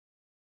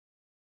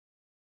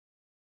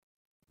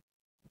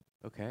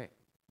Okay.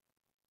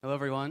 Hello,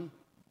 everyone.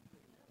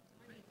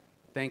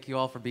 Thank you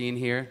all for being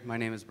here. My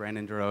name is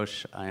Brandon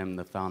DeRoche. I am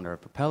the founder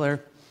of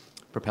Propeller.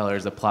 Propeller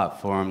is a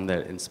platform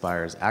that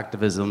inspires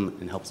activism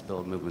and helps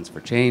build movements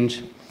for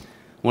change.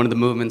 One of the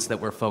movements that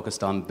we're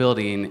focused on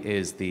building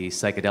is the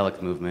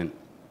psychedelic movement.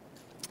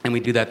 And we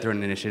do that through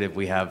an initiative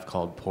we have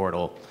called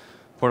Portal.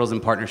 Portal's in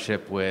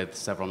partnership with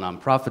several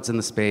nonprofits in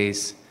the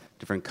space,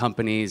 different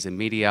companies and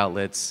media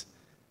outlets.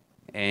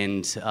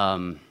 And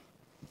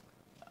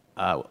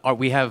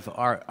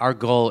our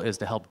goal is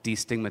to help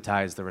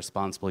destigmatize the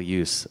responsible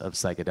use of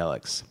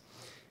psychedelics.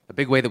 A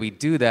big way that we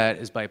do that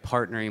is by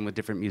partnering with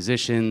different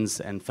musicians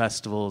and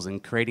festivals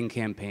and creating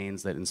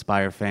campaigns that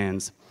inspire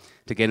fans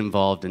to get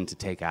involved and to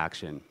take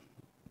action.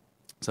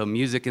 So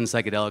music and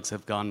psychedelics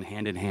have gone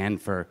hand in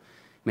hand for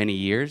many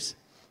years.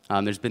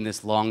 There's been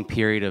this long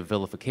period of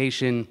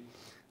vilification,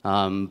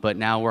 but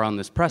now we're on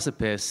this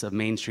precipice of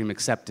mainstream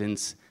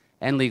acceptance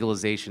and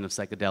legalization of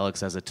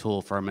psychedelics as a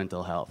tool for our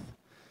mental health.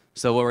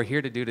 So what we're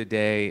here to do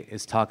today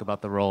is talk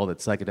about the role that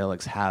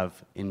psychedelics have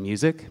in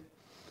music.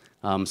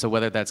 So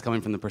whether that's coming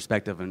from the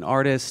perspective of an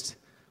artist,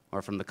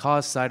 or from the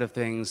cause side of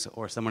things,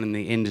 or someone in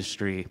the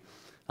industry,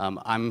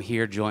 I'm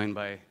here joined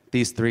by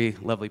these three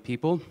lovely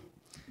people.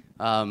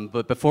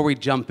 But before we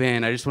jump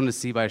in, I just wanted to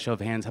see by a show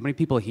of hands, how many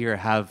people here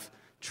have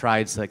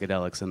tried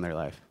psychedelics in their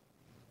life?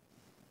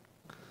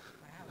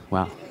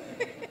 Wow.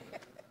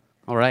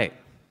 All right.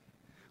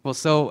 Well,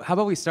 so how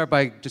about we start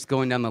by just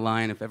going down the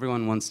line, if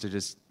everyone wants to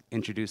just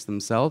introduce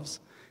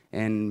themselves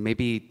and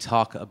maybe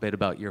talk a bit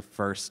about your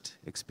first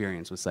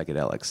experience with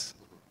psychedelics.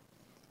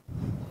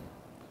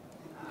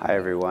 Hi,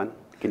 everyone.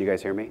 Can you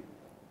guys hear me?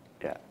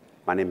 Yeah.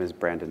 My name is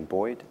Brandon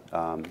Boyd.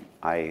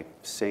 I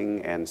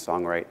sing and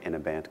songwrite in a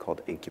band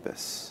called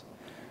Incubus.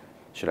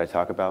 Should I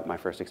talk about my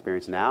first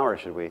experience now, or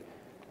should we?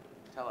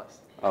 Tell us.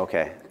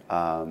 Okay.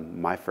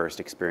 My first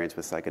experience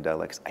with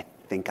psychedelics, I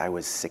think I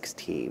was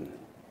 16,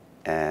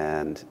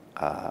 and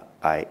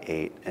I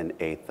ate an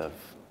eighth of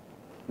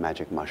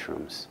magic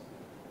mushrooms,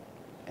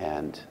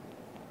 and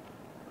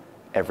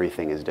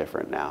everything is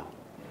different now.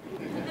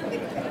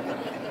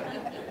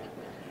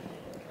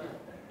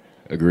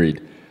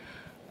 Agreed.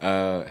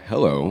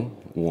 Hello.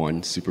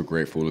 One, super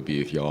grateful to be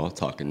with y'all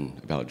talking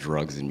about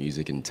drugs and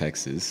music in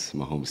Texas,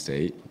 my home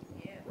state.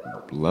 Yeah.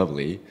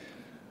 Lovely.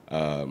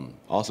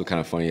 Also kind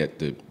of funny that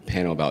the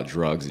panel about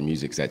drugs and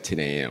music is at 10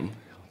 a.m.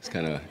 It's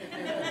kind of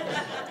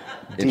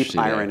deep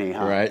irony,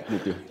 huh? Right? I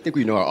think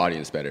we know our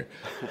audience better.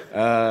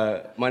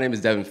 My name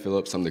is Devin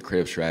Phillips. I'm the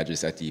creative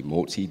strategist at the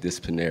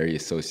Multidisciplinary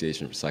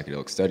Association for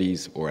Psychedelic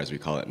Studies, or as we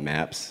call it,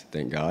 MAPS,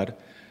 thank God.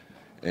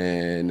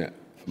 And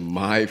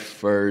my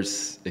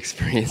first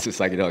experience with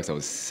psychedelics, I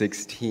was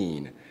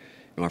 16. And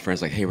my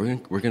friend's like, hey,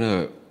 we're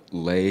gonna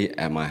lay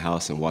at my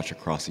house and watch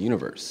Across the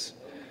Universe.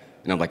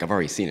 And I'm like, I've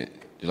already seen it.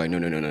 They're like,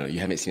 no, you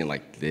haven't seen it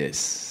like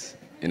this.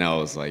 And I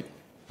was like,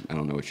 I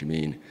don't know what you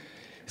mean.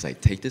 It's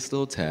like, take this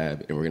little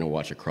tab, and we're going to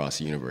watch Across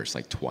the Universe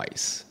like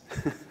twice.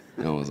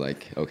 And I was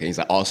like, okay. He's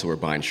like, also, we're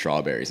buying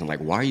strawberries. I'm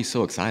like, why are you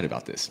so excited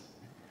about this?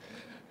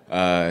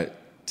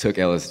 Took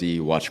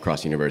LSD, watched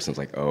Across the Universe, and I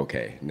was like, oh,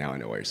 okay, now I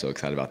know why you're so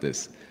excited about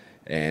this.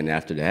 And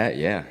after that,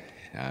 yeah,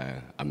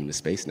 I'm in the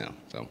space now.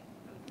 So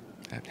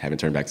I haven't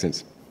turned back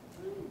since.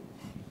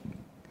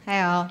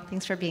 Hi, all.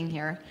 Thanks for being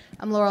here.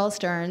 I'm Laurel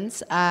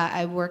Stearns.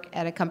 I work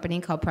at a company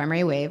called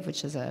Primary Wave,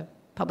 which is a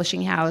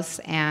publishing house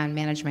and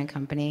management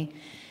company.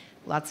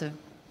 Lots of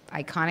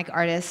iconic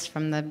artists,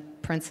 from the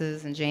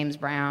Princes and James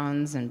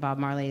Browns and Bob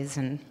Marleys,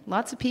 and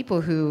lots of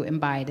people who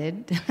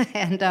imbibed.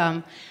 And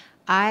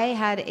I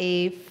had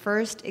a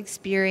first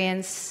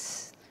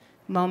experience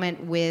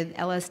moment with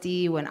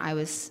LSD when I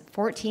was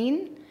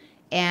 14,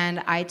 and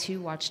I too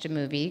watched a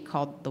movie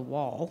called The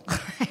Wall.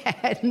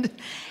 And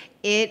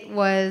it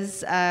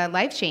was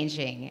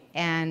life-changing.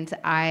 And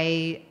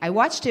I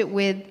watched it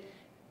with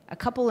a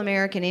couple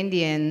American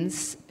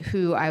Indians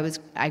who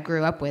I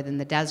grew up with in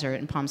the desert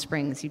in Palm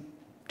Springs. You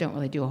don't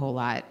really do a whole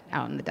lot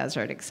out in the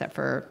desert except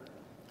for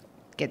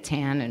get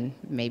tan and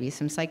maybe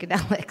some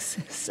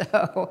psychedelics.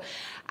 So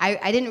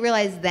I didn't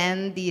realize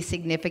then the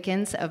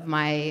significance of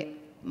my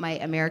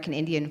American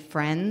Indian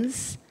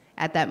friends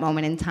at that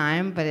moment in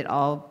time, but it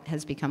all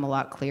has become a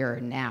lot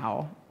clearer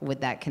now with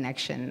that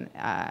connection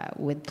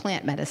with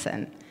plant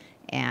medicine.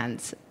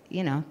 And,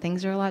 you know,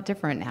 things are a lot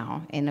different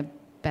now in a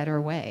better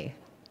way.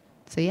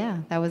 So yeah,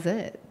 that was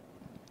it.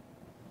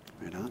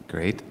 Right on.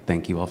 Great.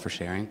 Thank you all for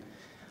sharing.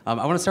 I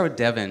want to start with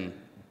Devin.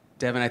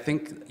 Devin, I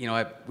think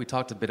we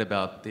talked a bit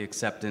about the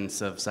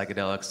acceptance of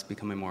psychedelics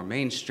becoming more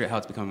mainstream, how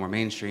it's becoming more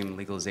mainstream,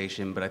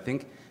 legalization. But I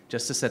think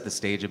just to set the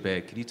stage a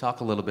bit, could you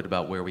talk a little bit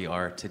about where we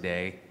are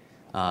today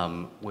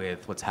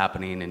with what's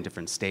happening in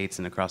different states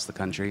and across the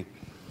country?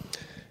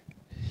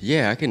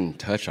 Yeah, I can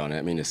touch on it.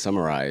 I mean, to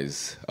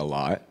summarize a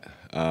lot.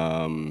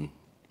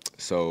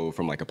 So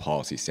from like a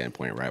policy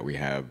standpoint, right, we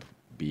have,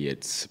 be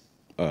it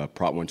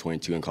Prop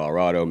 122 in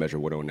Colorado, Measure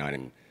 109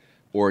 in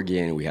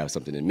Oregon, we have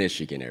something in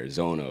Michigan,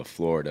 Arizona,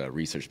 Florida,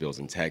 research bills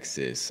in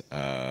Texas,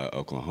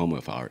 Oklahoma,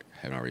 if I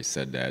haven't already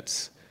said that.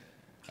 So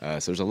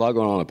there's a lot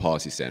going on a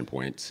policy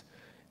standpoint.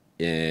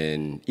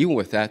 And even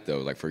with that, though,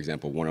 like for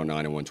example,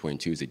 109 and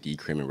 122 is a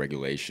decrim and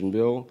regulation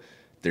bill.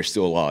 There's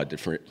still a lot of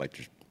different, like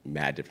there's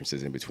mad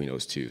differences in between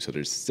those two. So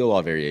there's still a lot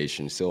of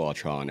variation, still a lot of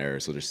trial and error.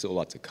 So there's still a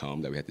lot to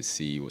come that we have to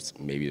see what's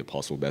maybe the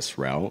possible best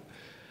route.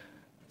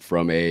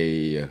 From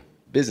a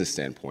business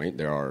standpoint,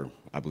 there are,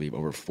 I believe,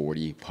 over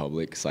 40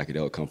 public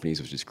psychedelic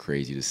companies, which is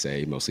crazy to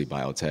say, mostly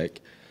biotech.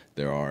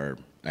 There are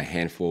a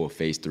handful of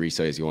phase 3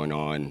 studies going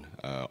on.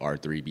 Our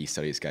 3B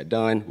studies got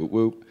done, whoop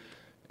whoop.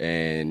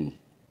 And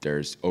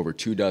there's over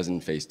 24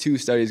 phase 2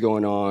 studies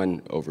going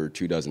on, over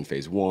 24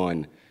 phase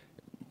 1,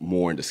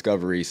 more in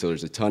discovery. So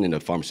there's a ton in the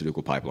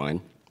pharmaceutical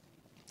pipeline.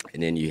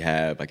 And then you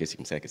have, I guess you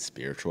can say, like a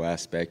spiritual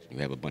aspect. You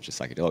have a bunch of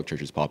psychedelic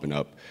churches popping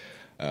up,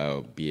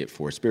 be it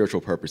for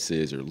spiritual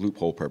purposes or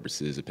loophole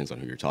purposes, depends on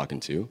who you're talking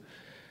to.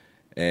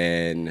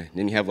 And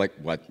then you have like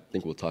what I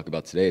think we'll talk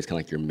about today is kind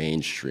of like your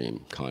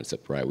mainstream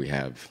concept, right? We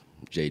have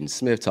Jaden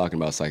Smith talking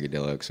about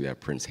psychedelics. We have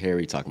Prince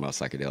Harry talking about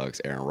psychedelics.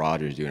 Aaron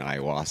Rodgers doing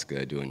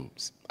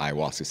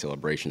ayahuasca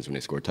celebrations when they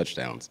score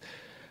touchdowns.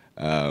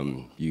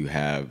 You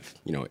have,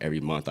 every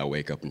month I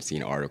wake up and see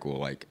an article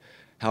like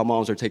how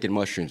moms are taking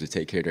mushrooms to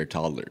take care of their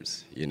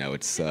toddlers.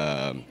 It's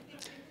a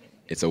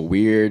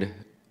weird,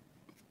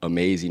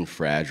 amazing,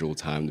 fragile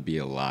time to be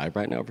alive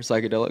right now for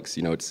psychedelics.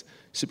 It's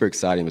super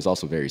exciting, but it's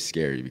also very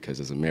scary because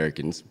as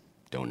Americans,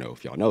 don't know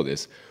if y'all know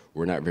this,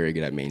 we're not very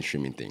good at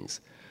mainstreaming things.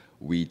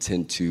 We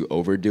tend to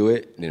overdo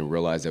it and then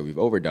realize that we've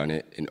overdone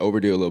it and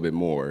overdo it a little bit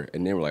more,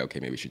 and then we're like, okay,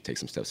 maybe we should take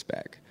some steps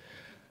back.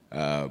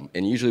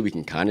 And usually we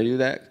can kind of do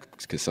that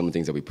because some of the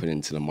things that we put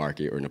into the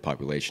market or in the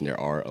population, there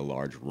are a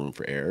large room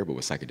for error, but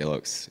with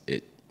psychedelics,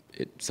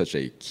 it's such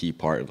a key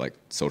part of like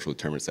social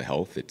determinants of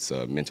health. It's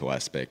a mental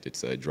aspect,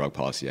 it's a drug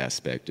policy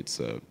aspect, it's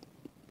a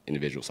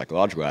individual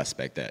psychological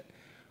aspect that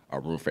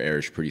our room for error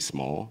is pretty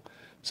small.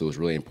 So it's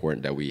really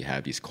important that we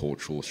have these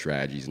cultural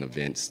strategies and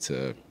events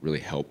to really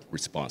help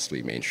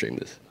responsibly mainstream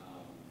this.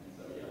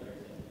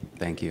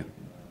 Thank you.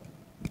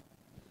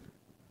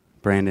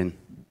 Brandon.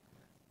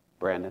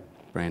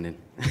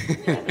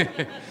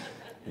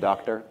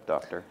 Doctor.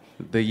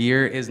 The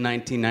year is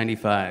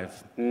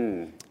 1995.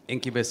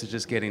 Incubus is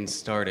just getting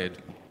started.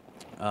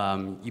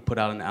 You put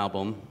out an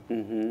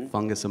album,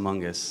 Fungus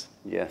Among Us,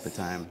 Yes. at the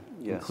time,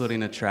 Yes.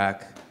 including a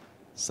track,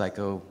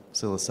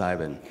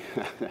 Psilocybin.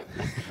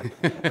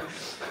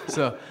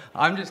 So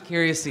I'm just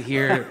curious to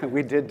hear.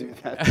 We did do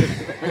that.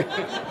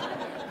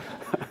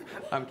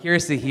 I'm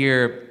curious to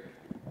hear.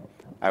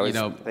 I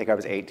think I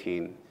was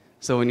 18.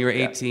 So when you were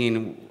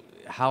 18,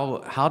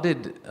 how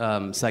did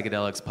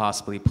psychedelics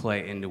possibly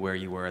play into where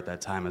you were at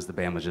that time as the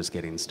band was just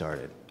getting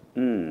started?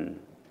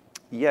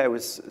 Yeah, it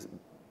was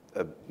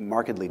a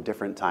markedly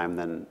different time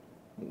than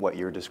what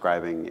you're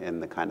describing in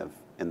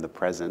the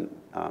present,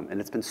 and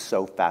it's been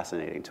so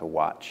fascinating to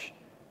watch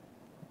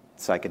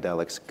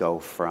psychedelics go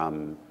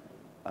from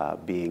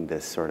being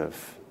this sort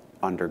of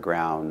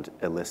underground,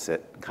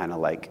 illicit, kind of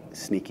like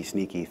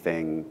sneaky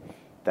thing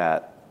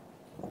that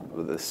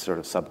the sort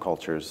of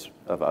subcultures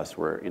of us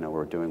were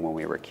doing when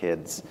we were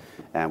kids,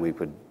 and we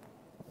would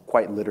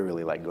quite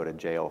literally like go to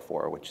jail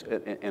for, which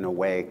in a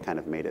way kind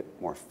of made it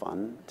more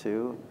fun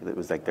too. It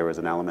was like there was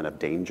an element of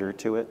danger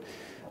to it,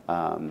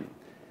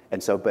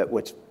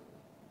 which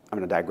I'm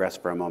going to digress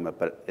for a moment,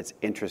 but it's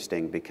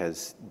interesting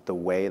because the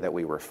way that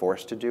we were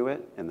forced to do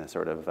it in the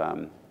sort of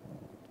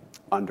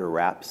under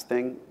wraps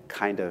thing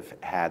kind of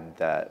had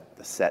the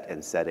set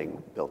and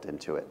setting built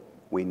into it.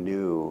 We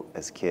knew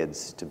as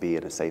kids to be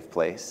in a safe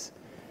place,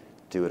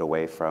 do it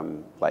away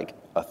from like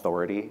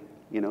authority,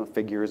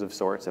 figures of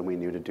sorts, and we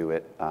knew to do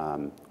it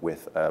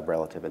with a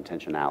relative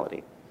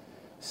intentionality.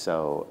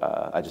 So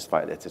I just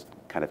find it's just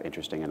kind of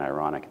interesting and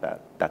ironic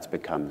that that's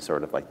become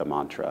sort of like the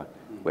mantra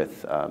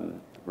with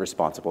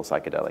responsible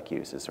psychedelic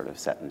use is sort of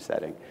set and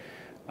setting.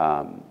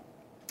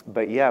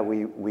 But yeah,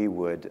 we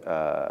would,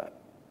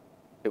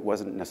 it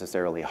wasn't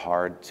necessarily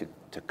hard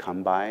to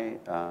come by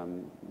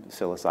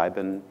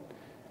psilocybin.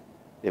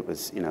 It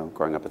was,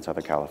 growing up in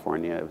Southern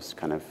California, it was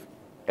kind of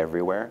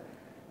everywhere.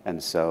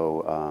 And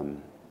so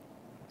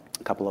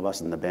a couple of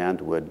us in the band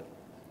would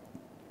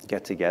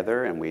get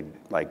together and we'd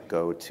like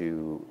go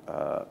to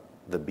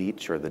the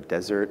beach or the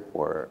desert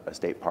or a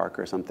state park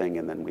or something,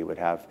 and then we would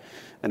have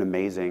an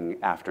amazing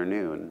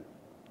afternoon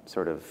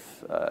sort of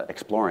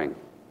exploring,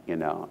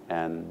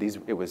 and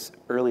it was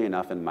early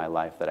enough in my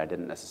life that I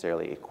didn't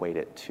necessarily equate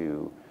it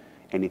to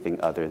anything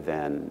other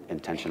than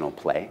intentional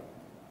play.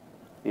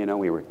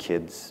 We were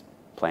kids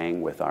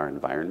playing with our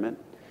environment,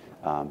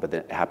 but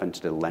it happened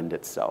to lend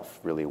itself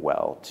really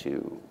well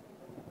to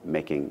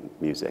making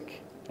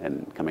music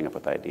and coming up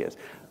with ideas.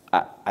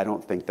 I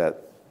don't think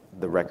that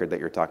the record that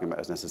you're talking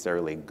about is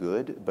necessarily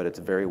good, but it's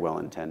very well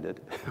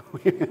intended.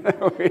 we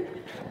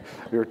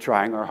were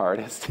trying our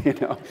hardest,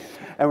 and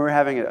we were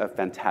having a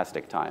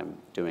fantastic time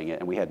doing it.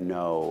 And we had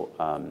no,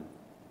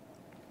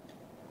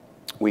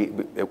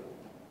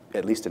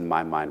 at least in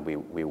my mind,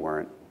 we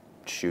weren't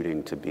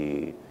shooting to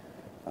be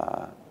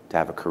to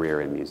have a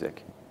career in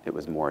music. It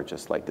was more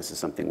just like, this is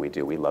something we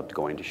do. We loved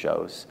going to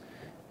shows,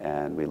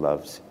 and we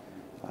loved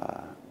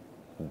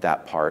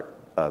that part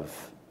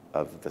of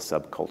of the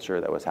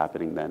subculture that was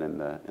happening then in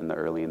the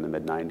early and the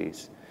mid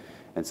 90s.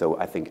 And so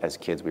I think as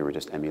kids we were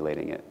just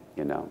emulating it,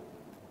 you know.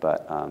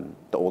 But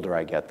the older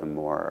I get, the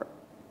more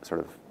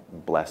sort of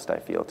blessed I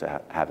feel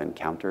to have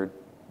encountered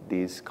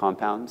these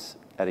compounds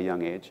at a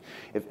young age.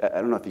 I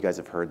don't know if you guys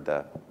have heard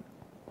the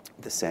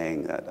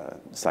saying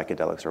that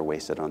psychedelics are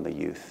wasted on the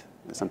youth.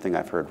 It's something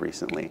I've heard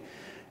recently.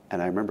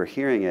 And I remember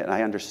hearing it, and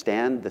I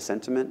understand the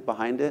sentiment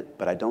behind it,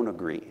 but I don't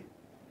agree.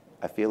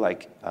 I feel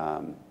like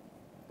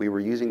we were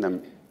using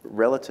them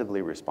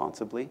relatively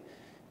responsibly.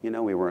 You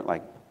know, we weren't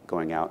like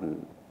going out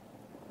and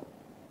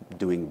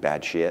doing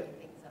bad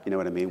shit. You know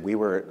what I mean? We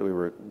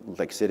were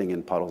like sitting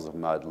in puddles of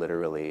mud,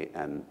 literally,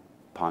 and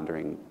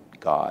pondering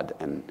God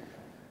and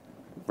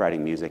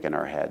writing music in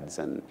our heads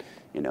and,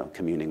 you know,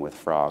 communing with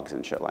frogs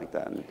and shit like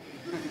that. And it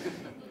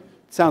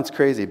sounds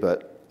crazy,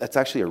 but that's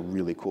actually a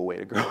really cool way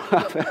to grow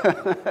up,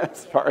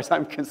 as far as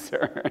I'm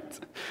concerned.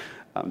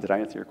 Did I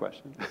answer your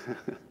question?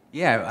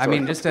 Yeah, I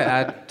mean, just to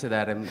add to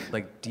that,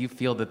 like, do you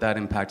feel that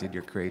impacted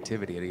your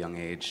creativity at a young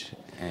age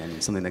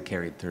and something that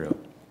carried through?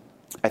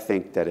 I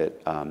think that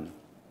it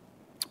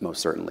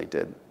most certainly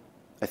did.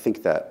 I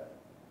think that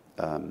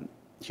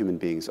human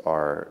beings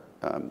are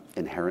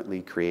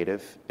inherently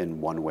creative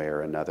in one way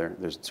or another.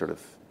 There's sort of,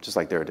 just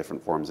like there are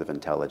different forms of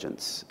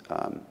intelligence,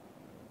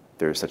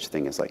 there's such a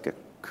thing as like a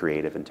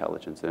creative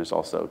intelligence, and there's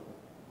also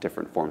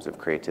different forms of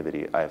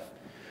creativity. I have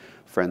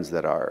friends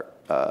that are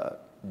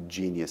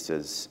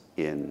geniuses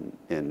in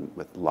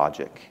with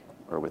logic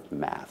or with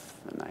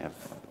math, and I have,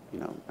 you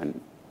know, and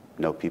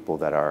know people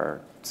that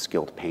are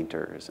skilled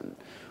painters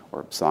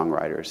or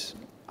songwriters.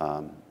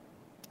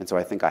 And so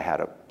I think I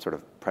had a sort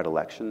of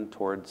predilection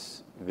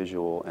towards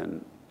visual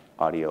and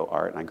audio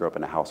art, and I grew up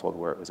in a household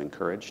where it was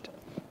encouraged.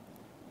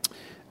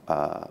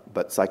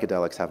 But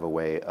psychedelics have a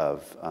way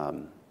of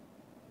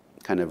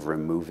kind of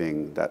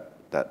removing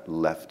that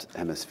left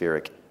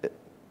hemispheric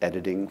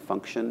editing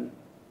function,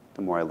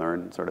 the more I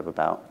learn sort of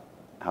about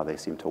how they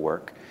seem to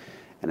work.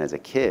 And as a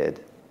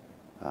kid,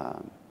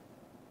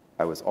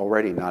 I was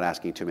already not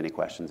asking too many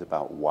questions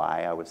about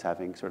why I was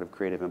having sort of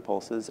creative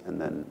impulses, and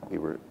then we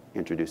were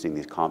introducing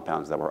these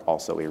compounds that were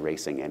also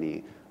erasing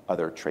any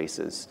other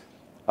traces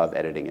of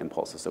editing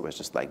impulses. So it was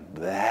just like,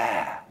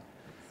 blah,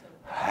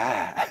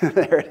 ah,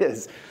 there it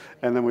is.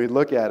 And then we'd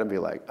look at it and be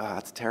like, oh,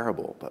 that's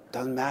terrible, but it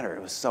doesn't matter,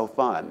 it was so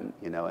fun,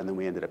 you know, and then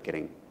we ended up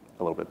getting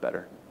a little bit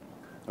better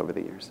over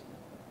the years.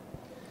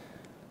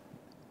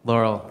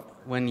 Laurel,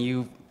 when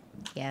you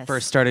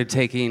first started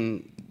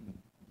taking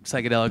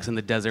psychedelics in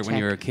the desert when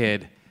you were a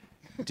kid,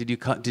 did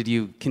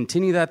you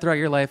continue that throughout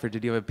your life, or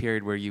did you have a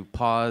period where you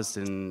paused?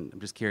 And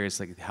I'm just curious,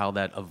 like, how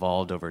that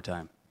evolved over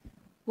time.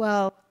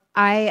 Well,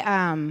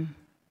 I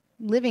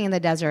living in the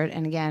desert,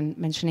 and again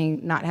mentioning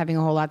not having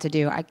a whole lot to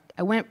do,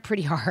 I went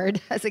pretty hard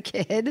as a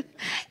kid,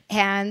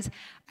 and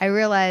I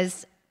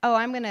realized, oh,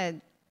 I'm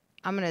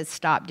gonna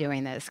stop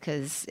doing this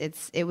because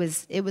it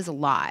was a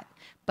lot.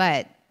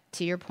 But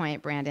to your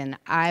point, Brandon,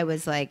 I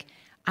was like,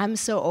 I'm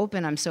so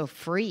open, I'm so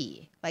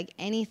free. Like,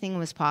 anything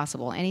was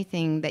possible,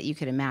 anything that you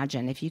could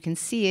imagine. If you can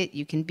see it,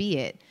 you can be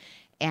it.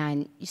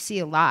 And you see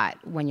a lot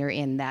when you're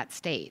in that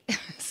state.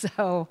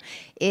 So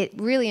it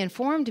really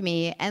informed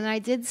me. And I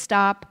did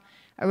stop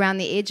around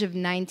the age of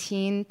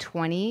 19,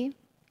 20.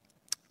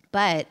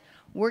 But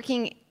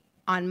working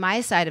on my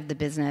side of the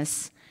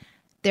business,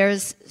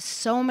 there's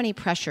so many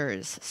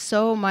pressures,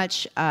 so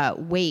much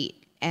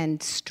weight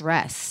and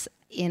stress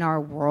in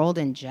our world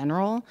in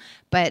general.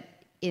 But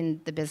in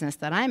the business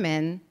that I'm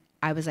in,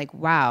 I was like,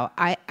 wow,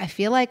 I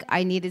feel like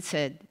I needed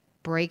to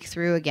break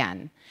through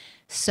again.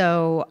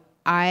 So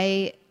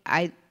I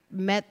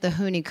met the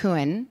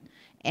Hunikuan,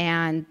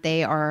 and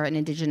they are an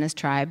indigenous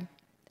tribe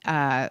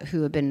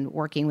who have been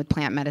working with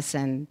plant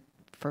medicine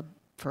for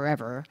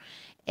forever.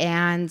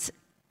 And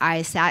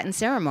I sat in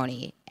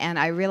ceremony, and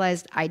I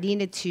realized I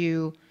needed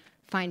to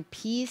find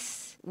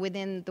peace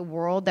within the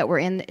world that we're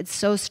in. It's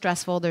so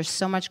stressful. There's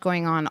so much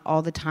going on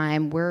all the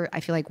time. I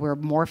feel like we're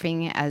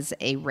morphing as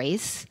a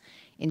race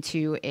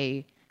into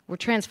we're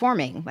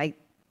transforming. Like,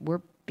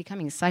 we're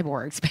becoming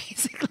cyborgs,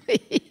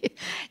 basically.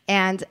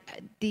 And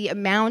the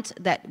amount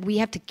that we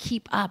have to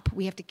keep up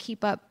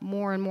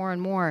more and more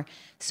and more.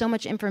 So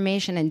much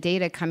information and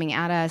data coming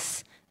at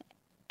us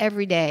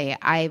every day.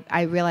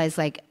 I realized,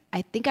 like,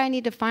 I think I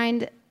need to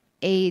find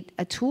a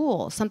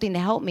tool, something to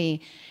help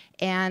me.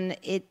 And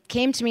it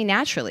came to me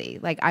naturally.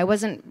 Like, I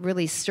wasn't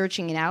really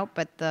searching it out,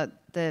 but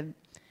the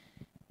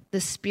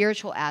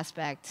spiritual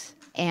aspect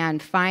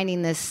and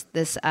finding this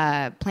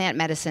plant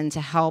medicine to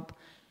help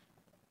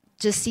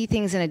just see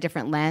things in a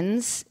different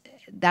lens,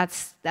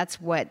 that's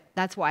why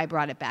I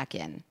brought it back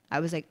in. I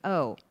was like,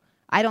 oh,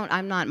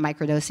 I'm not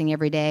microdosing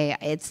every day.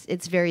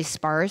 It's very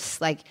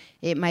sparse. Like,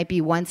 it might be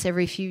once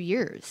every few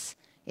years.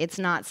 It's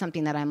not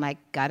something that I'm like,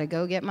 gotta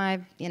go get my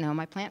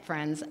plant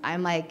friends.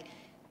 I'm like,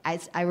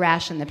 I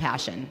ration the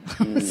passion.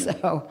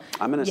 So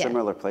I'm in a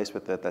similar place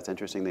with it. That's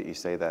interesting that you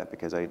say that,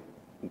 because I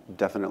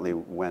definitely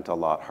went a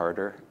lot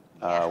harder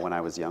when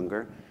I was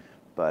younger.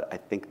 but I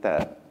think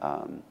that,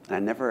 and I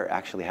never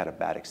actually had a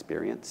bad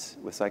experience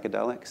with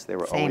psychedelics. They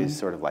were Same. always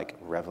sort of like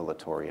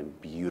revelatory and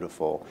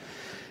beautiful.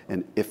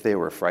 And if they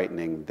were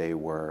frightening, there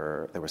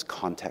was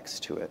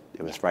context to it.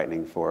 It was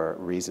frightening for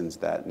reasons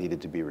that needed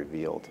to be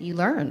revealed. You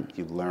learn.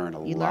 You learn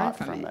a You lot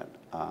learn from it.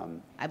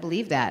 I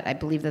believe that. I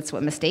believe that's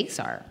what mistakes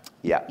are.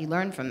 Yeah. You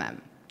learn from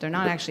them. They're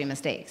not actually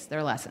mistakes.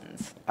 They're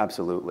lessons.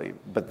 Absolutely.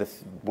 But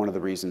one of the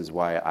reasons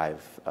why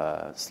I've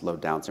slowed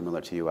down,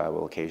 similar to you, I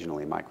will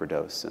occasionally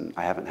microdose. And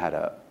I haven't had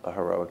a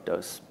heroic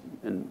dose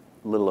in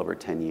a little over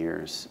 10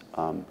 years.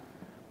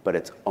 But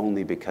it's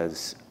only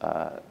because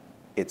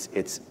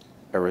it's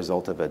a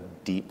result of a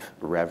deep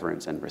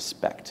reverence and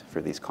respect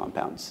for these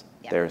compounds.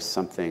 Yep. There's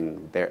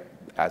something there,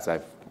 as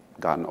I've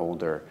gotten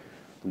older,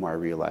 the more I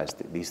realize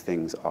that these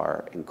things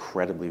are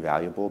incredibly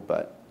valuable,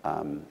 but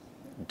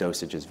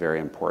dosage is very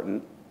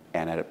important.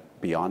 And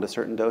beyond a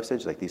certain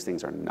dosage, like these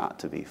things are not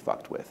to be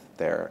fucked with.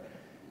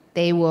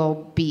 They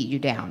will beat you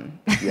down.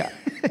 Yeah.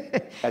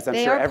 As I'm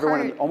They sure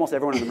are almost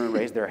everyone in the room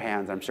raised their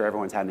hands. I'm sure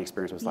everyone's had an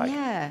experience where it's like,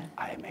 Yeah.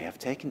 I may have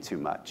taken too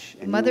much.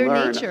 And Mother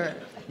Nature.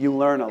 You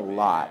learn a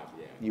lot.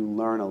 You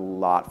learn a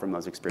lot from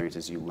those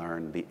experiences. You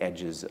learn the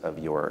edges of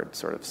your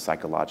sort of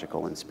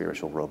psychological and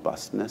spiritual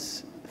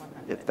robustness,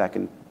 if that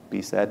can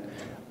be said,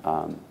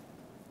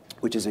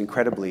 which is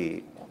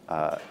incredibly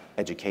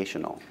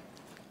educational.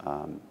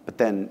 But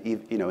then,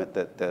 you know,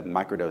 the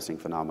microdosing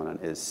phenomenon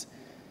is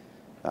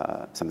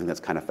something that's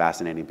kind of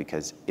fascinating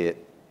because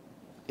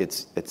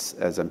it's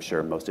as I'm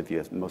sure most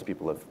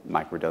people have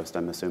microdosed.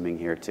 I'm assuming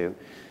here too.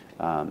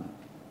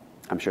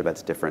 I'm sure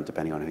that's different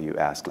depending on who you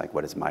ask. Like,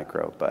 what is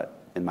micro? But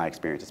in my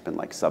experience, it's been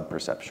like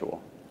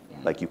sub-perceptual. Yeah.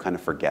 Like you kind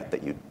of forget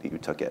that you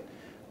took it,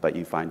 but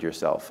you find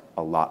yourself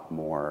a lot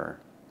more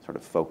sort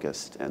of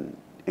focused and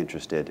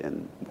interested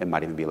in. It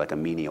might even be like a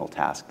menial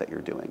task that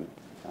you're doing.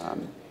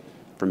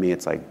 For me,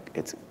 it's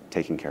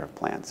taking care of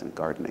plants and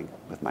gardening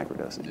with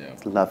microdosing. Yeah.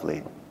 It's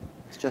lovely.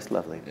 It's just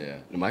lovely. Yeah,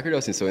 the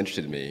microdosing is so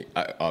interesting to me.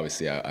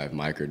 Obviously, I've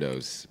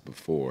microdosed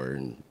before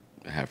and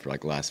I have for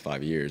like the last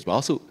 5 years. But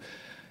also,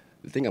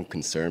 the thing I'm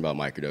concerned about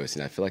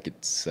microdosing, I feel like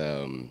it's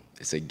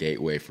a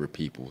gateway for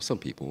some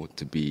people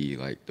to be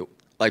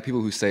like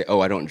people who say,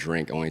 "Oh, I don't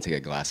drink. I only take a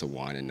glass of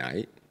wine a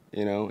night."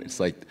 You know, it's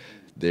like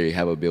they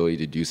have ability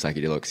to do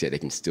psychedelics, yet they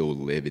can still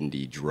live in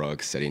the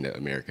drug setting that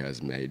America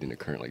has made in the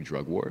current like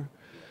drug war.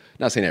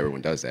 Not saying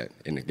everyone does that,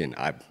 and again,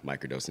 I've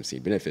microdosed and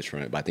seen benefits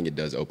from it, but I think it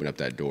does open up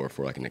that door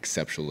for like an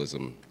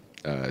exceptionalism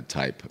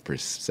type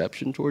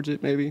perception towards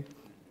it, maybe.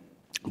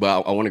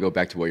 But I want to go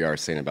back to what you were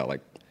saying about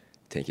like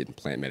taking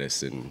plant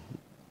medicine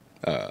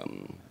a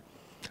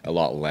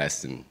lot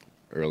less than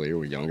earlier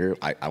or younger.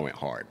 I went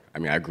hard. I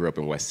mean, I grew up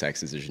in West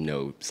Texas. There's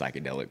no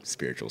psychedelic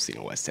spiritual scene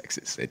in West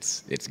Texas.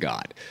 It's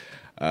God.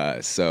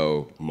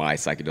 So my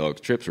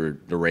psychedelic trips were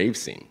the rave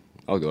scene.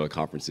 I'll go to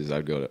conferences,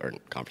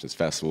 conferences,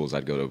 festivals,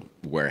 I'd go to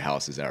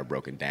warehouses that are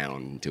broken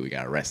down until we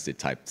got arrested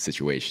type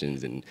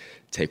situations and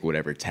take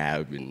whatever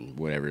tab and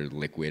whatever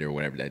liquid or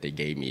whatever that they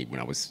gave me when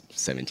I was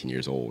 17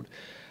 years old.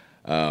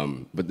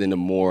 But then the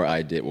more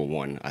I did, well,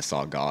 one, I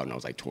saw God when I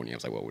was like 20. I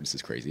was like, whoa, this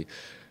is crazy.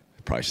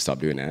 I probably should stop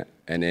doing that.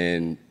 And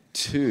then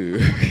two,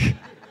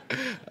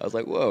 I was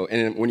like, whoa.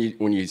 And then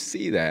when you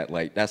see that,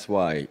 like, that's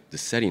why the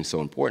setting's so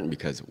important,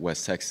 because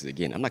West Texas,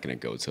 again, I'm not going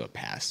to go to a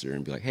pastor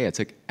and be like, hey, I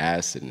took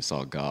acid and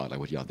saw God.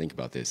 Like, what do y'all think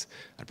about this?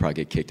 I'd probably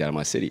get kicked out of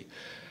my city.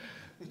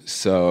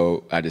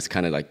 So I just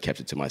kind of like kept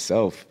it to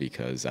myself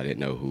because I didn't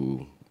know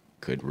who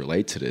could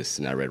relate to this.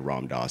 And I read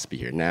Ram Dass Be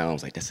Here Now. I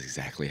was like, that's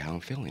exactly how I'm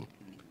feeling.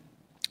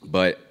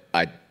 But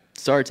I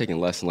started taking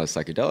less and less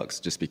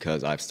psychedelics just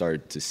because I've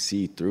started to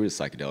see through the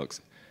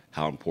psychedelics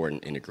how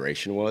important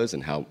integration was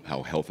and how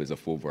health is a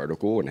full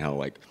vertical and how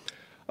like,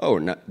 oh,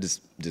 not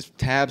just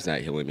tab's not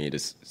healing me,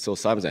 just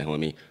psilocybin's not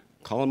healing me.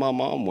 Calling my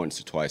mom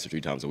once or twice or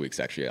 3 times a week is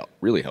actually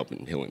really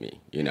helping healing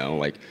me. You know,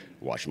 like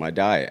watching my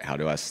diet, how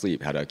do I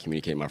sleep, how do I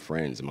communicate with my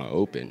friends, am I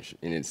open?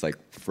 And it's like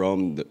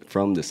from the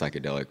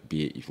psychedelic,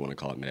 be it if you want to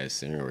call it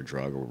medicine or a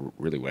drug or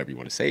really whatever you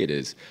want to say it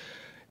is,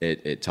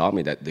 it taught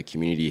me that the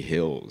community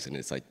heals, and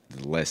it's like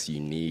the less you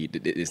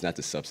need. It's not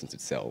the substance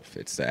itself;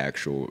 it's the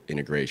actual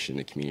integration,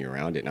 the community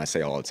around it. And I say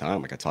all the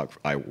time, like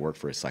I work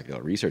for a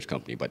psychedelic research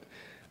company, but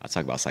I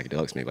talk about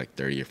psychedelics maybe like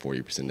 30 or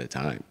 40% of the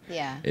time.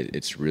 Yeah,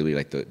 it's really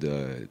like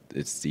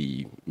it's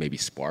the maybe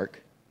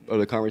spark of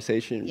the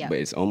conversation, but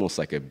it's almost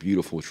like a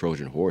beautiful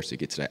Trojan horse to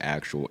get to the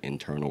actual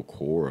internal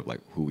core of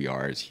like who we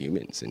are as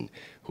humans and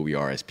who we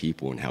are as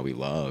people and how we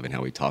love and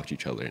how we talk to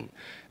each other. And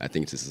I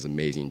think this is an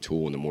amazing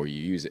tool, and the more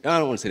you use it, I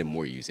don't want to say the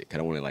more you use it, because I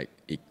don't want to like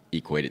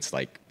equate it to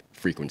like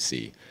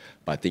frequency,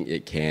 but I think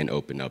it can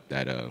open up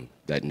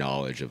that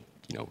knowledge of,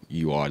 you know,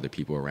 you are the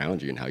people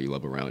around you and how you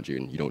love around you,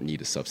 and you don't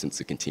need a substance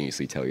to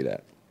continuously tell you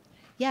that.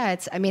 Yeah,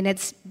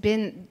 it's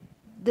been,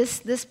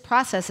 this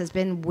process has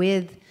been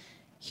with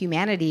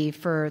humanity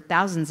for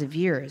thousands of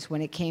years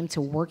when it came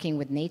to working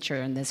with nature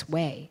in this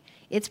way.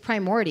 It's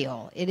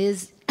primordial. It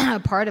is a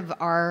part of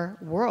our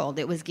world.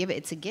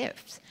 It's a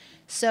gift.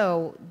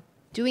 So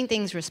doing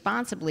things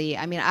responsibly,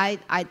 I mean, I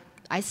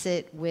I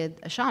sit with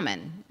a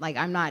shaman. Like,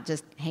 I'm not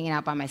just hanging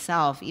out by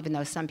myself, even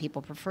though some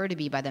people prefer to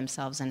be by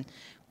themselves. And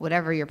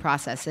whatever your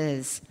process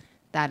is,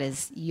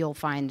 you'll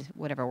find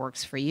whatever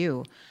works for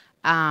you.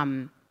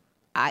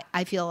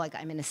 I feel like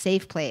I'm in a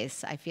safe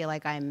place. I feel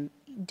like I'm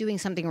doing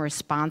something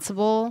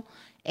responsible,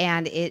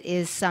 and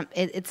it's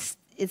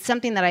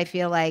something that I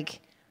feel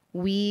like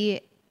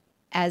we,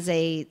 as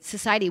a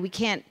society, we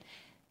can't.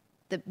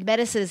 The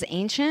medicine is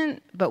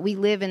ancient, but we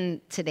live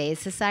in today's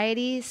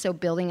society. So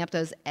building up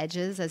those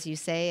edges, as you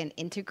say, and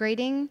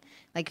integrating,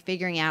 like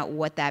figuring out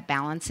what that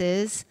balance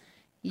is,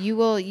 you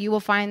will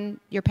find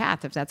your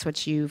path if that's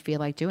what you feel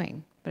like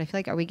doing. But I feel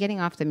like, are we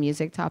getting off the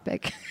music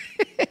topic?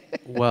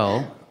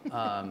 Well,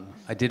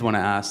 I did want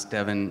to ask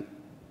Devin,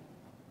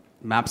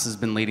 MAPS has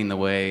been leading the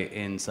way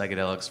in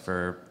psychedelics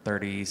for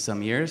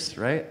 30-some years,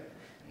 right?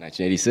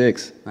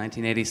 1986.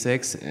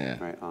 1986? Yeah.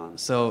 Right on.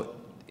 So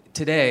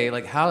today,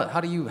 like,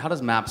 how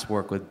does MAPS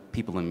work with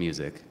people in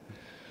music?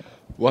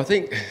 Well, I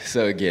think,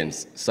 so again,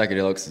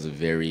 psychedelics is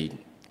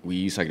we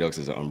use psychedelics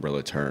as an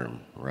umbrella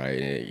term,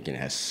 right? And it, again, it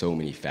has so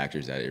many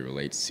factors that it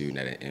relates to and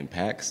that it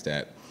impacts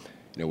that,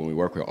 when we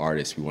work with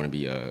artists, we want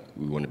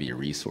to be a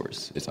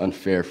resource. It's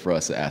unfair for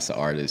us to ask the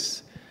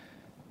artists,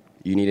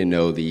 you need to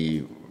know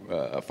the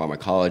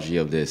pharmacology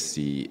of this,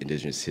 the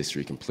indigenous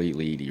history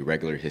completely, the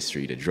regular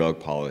history, the drug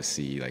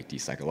policy, like the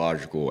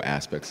psychological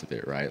aspects of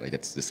it, right? Like,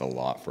 it's just a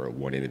lot for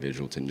one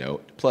individual to know.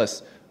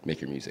 Plus,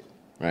 make your music,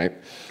 right?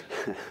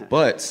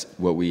 But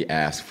what we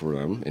ask for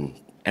them, and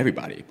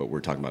everybody, but we're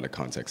talking about the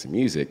context of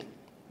music,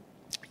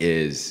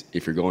 is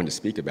if you're going to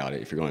speak about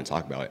it, if you're going to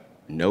talk about it,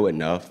 know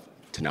enough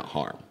to not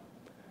harm.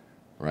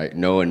 Right?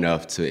 Know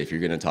enough to, if you're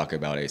going to talk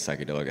about a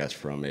psychedelic that's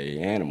from an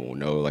animal,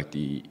 know like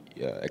the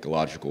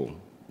ecological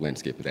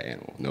landscape of the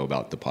animal, know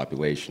about the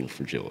population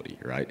fragility,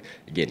 right?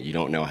 Again, you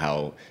don't know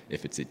how,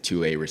 if it's a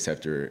 2A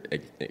receptor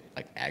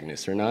like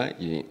agonist or not,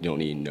 you don't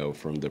need to know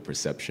from the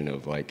perception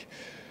of like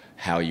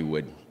how you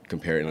would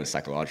compare it on a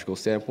psychological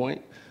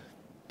standpoint.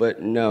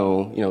 But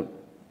no,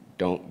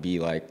 don't be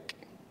like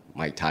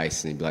Mike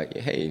Tyson and be like,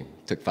 hey,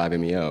 took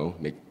 5-MeO,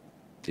 make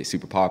it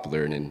super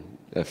popular, and then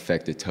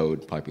affect the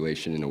toad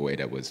population in a way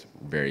that was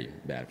very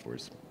bad for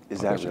us.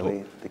 Is that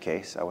really the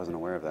case? I wasn't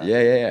aware of that.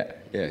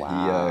 Yeah.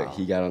 Wow.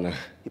 He got on a.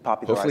 He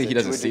popularized Hopefully he it to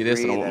doesn't a see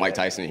this. I don't want degree Mike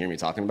that Tyson to hear me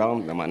talking about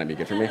him. That might not be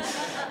good for me.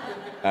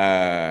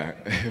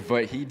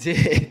 But he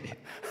did.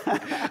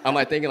 I'm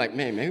like thinking like,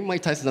 man, maybe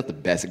Mike Tyson's not the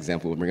best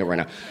example to bring up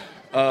right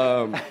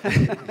now.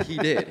 He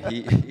did.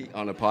 He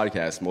on a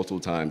podcast multiple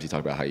times. He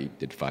talked about how he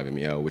did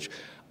 5-MeO, which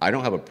I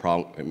don't have a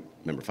problem.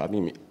 Remember,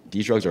 5-MeO.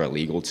 These drugs are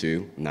illegal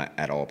too. I'm not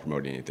at all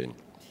promoting anything.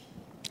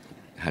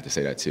 I had to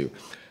say that too.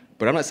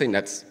 But I'm not saying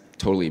that's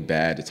totally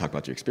bad to talk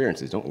about your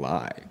experiences. Don't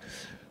lie.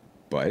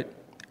 But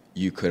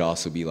you could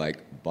also be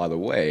like, by the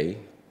way,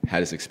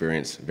 had this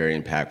experience very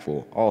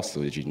impactful.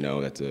 Also, did you know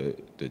that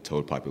the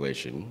toad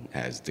population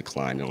has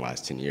declined in the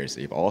last 10 years?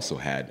 They've also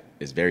had,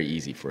 it's very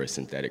easy for a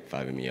synthetic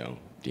 5-MeO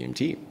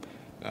DMT.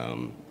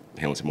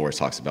 Hamilton Morris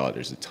talks about it.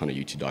 There's a ton of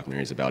YouTube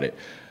documentaries about it.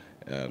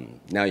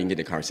 Now you can get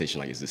into a conversation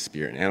like, is this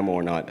spirit an animal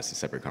or not? That's a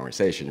separate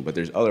conversation. But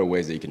there's other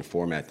ways that you can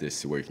format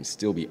this to where you can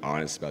still be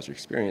honest about your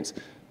experience,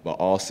 but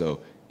also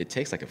it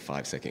takes like a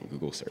 5-second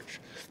Google search.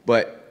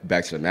 But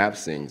back to the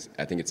MAPS things,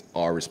 I think it's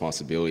our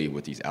responsibility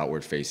with these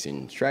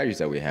outward-facing strategies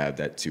that we have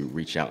that to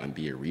reach out and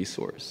be a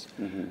resource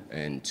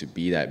and to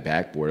be that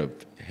backboard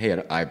of,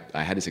 hey,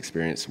 I had this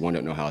experience. One,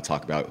 don't know how to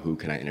talk about who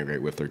can I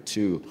integrate with, or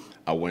two,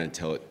 I want to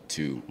tell it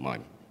to my,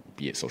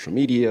 be it social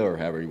media or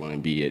however you want to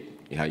be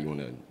it, how you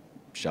want to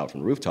shout from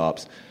the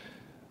rooftops.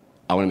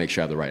 I want to make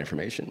sure I have the right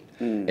information.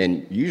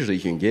 And usually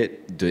you can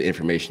get the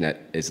information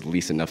that is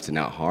least enough to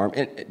not harm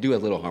and do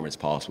as little harm as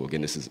possible. Again,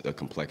 this is a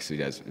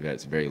complexity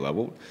that's very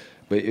leveled,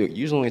 but it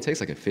usually only takes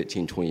like a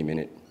 15, 20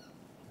 minute,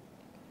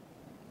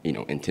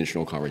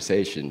 intentional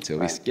conversation to at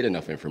least get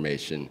enough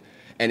information.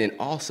 And then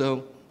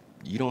also,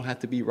 you don't have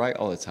to be right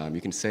all the time.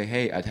 You can say,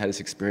 hey, I've had this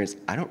experience.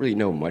 I don't really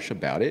know much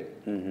about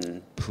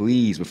it.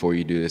 Please, before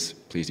you do this,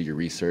 please do your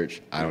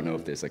research. I don't know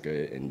if there's like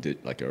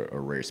a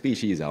rare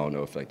species. I don't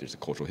know if like there's a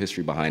cultural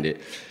history behind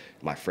it.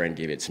 My friend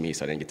gave it to me,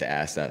 so I didn't get to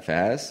ask that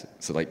fast.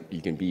 So like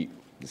you can be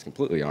just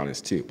completely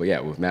honest too. But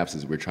yeah, with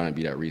MAPS, we're trying to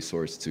be that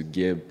resource to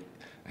give,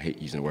 I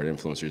hate using the word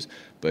influencers,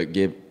 but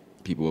give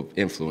people of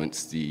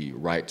influence the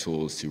right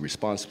tools to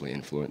responsibly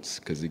influence.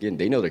 Because again,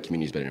 they know their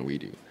communities better than we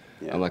do.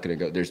 Yeah. I'm not going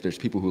to go. There's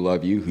people who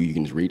love you who you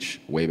can reach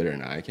way better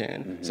than I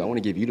can. So I want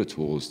to give you the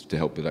tools to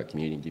help build that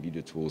community, and give you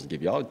the tools, and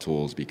give y'all the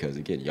tools because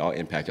again, y'all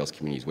impact y'all's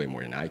communities way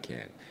more than I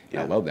can.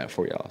 And I love that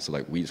for y'all. So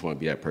like, we just want to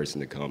be that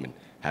person to come and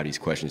have these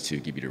questions to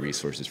give you the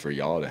resources for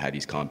y'all to have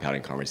these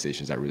compounding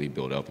conversations that really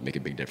build up and make a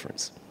big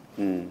difference.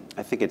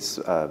 I think it's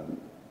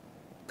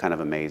kind of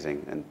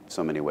amazing in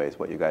so many ways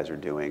what you guys are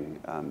doing.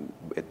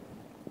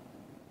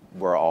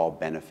 We're all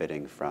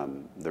benefiting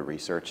from the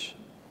research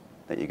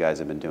that you guys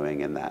have been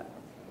doing and that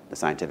the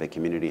scientific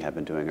community have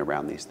been doing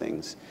around these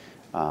things.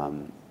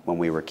 When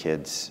we were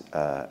kids,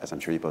 as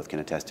I'm sure you both can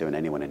attest to, and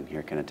anyone in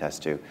here can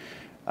attest to,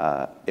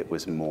 It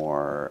was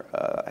more,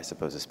 I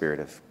suppose, a spirit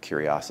of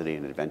curiosity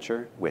and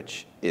adventure,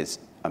 which is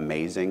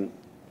amazing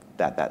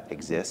that that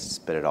exists,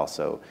 but it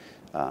also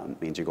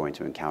means you're going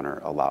to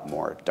encounter a lot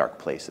more dark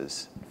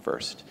places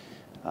first.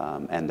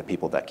 And the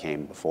people that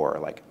came before,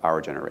 like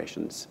our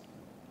generations,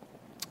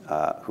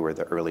 who were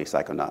the early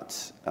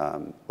psychonauts,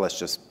 let's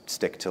just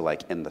stick to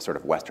like in the sort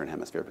of Western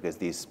hemisphere, because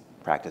these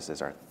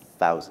practices are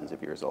thousands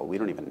of years old. We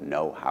don't even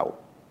know how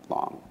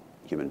long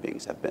human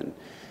beings have been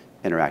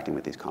interacting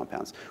with these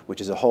compounds,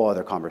 which is a whole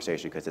other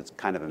conversation, because it's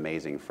kind of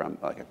amazing from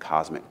like a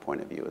cosmic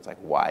point of view. It's like,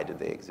 why do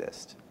they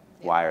exist?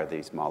 Why are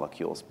these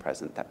molecules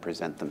present that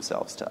present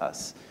themselves to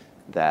us,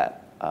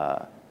 that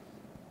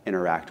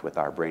interact with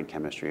our brain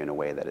chemistry in a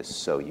way that is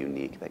so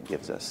unique, that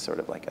gives us sort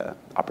of like a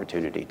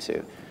opportunity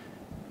to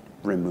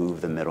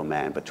remove the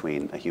middleman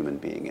between a human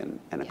being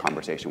and a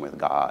conversation with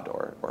God,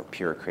 or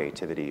pure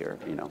creativity, or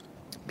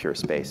pure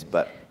space.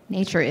 But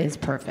nature is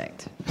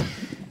perfect.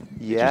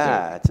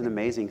 Yeah, it's an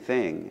amazing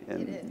thing,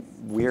 and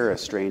we're a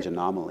strange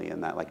anomaly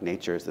in that, like,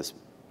 nature is this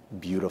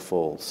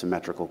beautiful,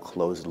 symmetrical,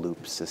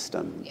 closed-loop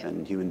system,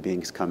 and human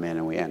beings come in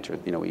and we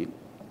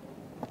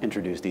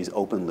introduce these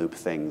open-loop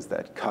things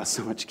that cause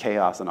so much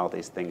chaos and all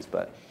these things,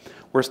 but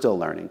we're still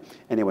learning.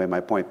 Anyway, my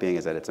point being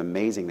is that it's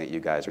amazing that you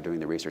guys are doing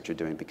the research you're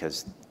doing,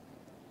 because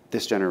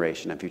this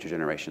generation and future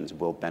generations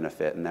will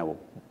benefit, and there will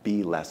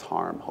be less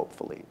harm,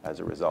 hopefully,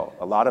 as a result.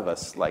 A lot of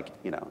us,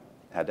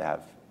 had to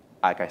have,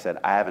 like I said,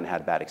 I haven't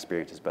had bad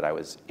experiences, but I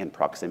was in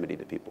proximity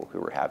to people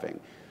who were having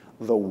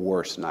the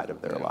worst night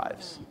of their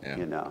lives,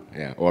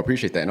 Yeah, well, I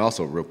appreciate that. And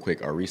also, real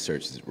quick, our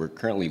research is we're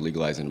currently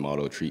legalizing a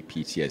model to treat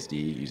PTSD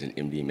using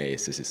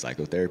MDMA-assisted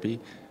psychotherapy.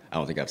 I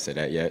don't think I've said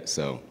that yet,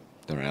 so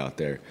throwing it out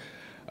there.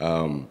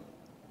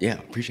 Yeah,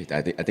 appreciate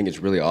that. I think it's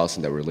really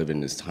awesome that we're living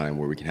in this time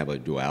where we can have a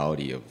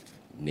duality of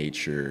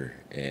nature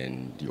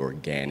and the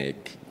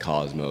organic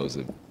cosmos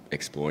of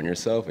exploring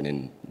yourself, and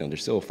then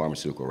there's still a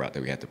pharmaceutical route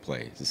that we have to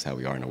play. This is how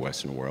we are in the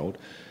Western world.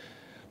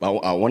 But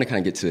I want to kind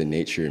of get to the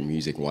nature of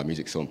music and why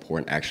music's so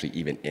important, actually,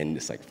 even in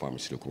this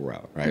pharmaceutical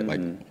route, right?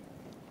 Like,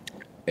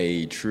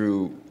 a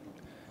true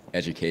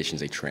education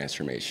is a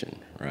transformation,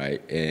 right?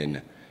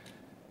 And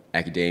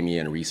academia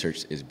and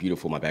research is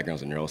beautiful. My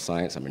background's in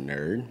neuroscience. I'm a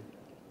nerd,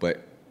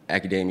 but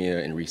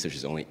academia and research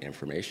is only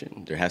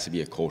information. There has to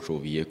be a cultural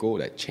vehicle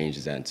that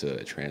changes that into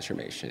a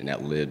transformation, and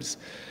that lives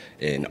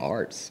in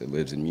arts. It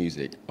lives in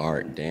music,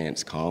 art,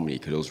 dance, comedy,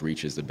 because those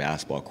reaches the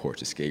basketball courts,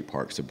 the skate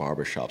parks, the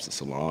barbershops, the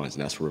salons,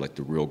 and that's where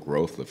the real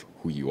growth of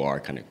who you are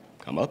kind of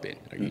come up in.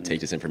 You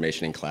take this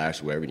information in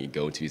class, wherever, and you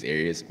go to these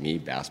areas, me,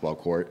 basketball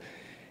court,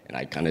 and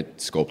I kind of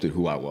sculpted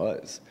who I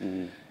was.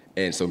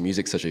 And so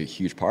music's such a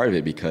huge part of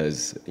it,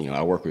 because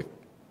I work with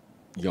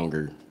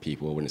younger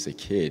people, I wouldn't say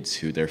kids,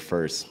 who their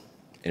first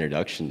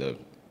introduction to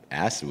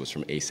acid was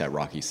from A$AP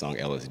Rocky's song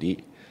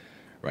LSD.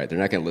 Right? They're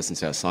not going to listen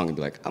to that song and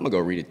be like, I'm going to go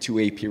read a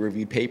 2A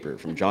peer-reviewed paper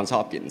from Johns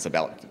Hopkins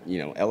about,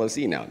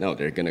 LSD now. No,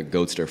 they're going to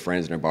go to their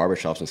friends in their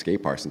barbershops and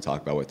skate parks and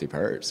talk about what they've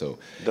heard. So,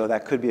 though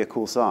that could be a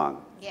cool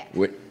song. Yeah.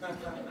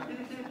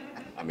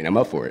 I'm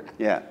up for it.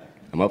 Yeah.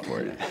 I'm up for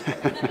it.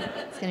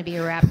 It's going to be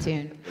a rap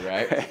tune.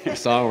 Right? A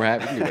song,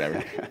 rap, you can do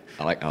whatever.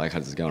 I like how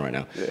this is going right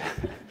now.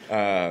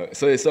 Yeah.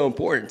 So it's so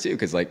important, too,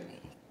 because,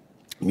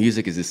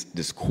 music is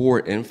this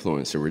core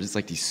influencer. We're just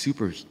these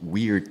super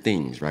weird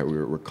things, right?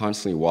 We're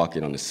constantly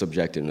walking on the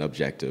subjective and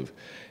objective,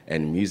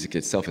 and music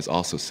itself is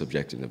also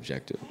subjective and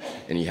objective.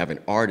 And you have an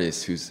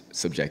artist who's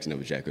subjective and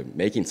objective,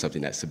 making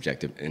something that's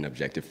subjective and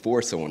objective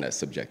for someone that's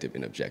subjective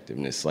and objective.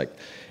 And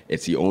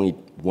it's the only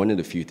one of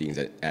the few things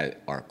that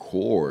at our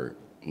core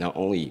not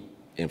only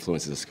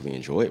influences us because we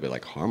enjoy it,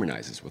 but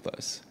harmonizes with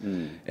us.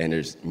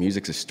 And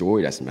music's a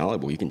story that's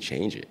malleable. You can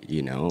change it,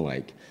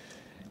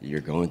 you're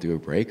going through a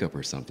breakup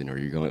or something, or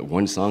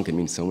one song can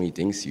mean so many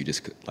things to you,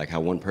 just like how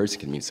one person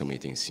can mean so many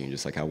things to you, and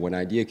just like how one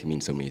idea can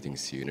mean so many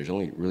things to you. And there's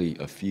only really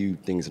a few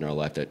things in our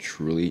life that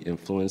truly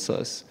influence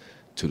us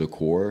to the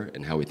core,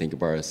 and how we think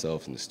about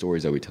ourselves, and the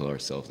stories that we tell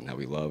ourselves, and how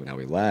we love and how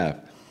we laugh.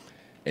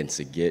 And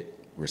to get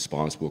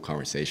responsible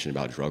conversation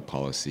about drug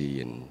policy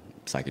and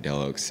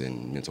psychedelics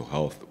and mental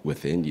health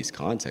within these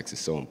contexts is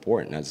so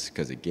important. Not just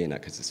because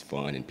it's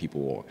fun and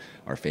people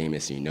are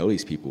famous and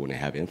these people when they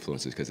have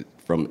influences, because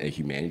from a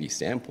humanity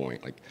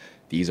standpoint,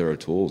 these are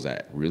tools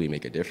that really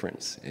make a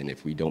difference. And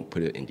if we don't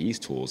put it in these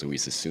tools and we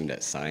just assume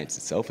that science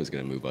itself is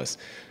going to move us,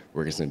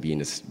 we're just going to be in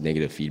this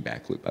negative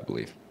feedback loop, I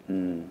believe.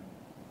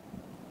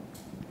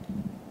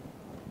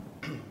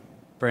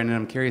 Brandon,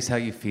 I'm curious how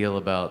you feel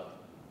about,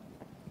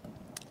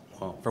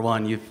 well, for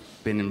one, you've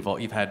been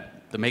involved, you've had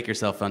the Make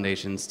Yourself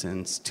Foundation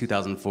since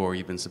 2004.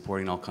 You've been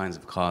supporting all kinds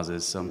of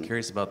causes. So I'm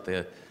curious about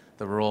the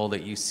role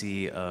that you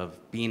see of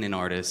being an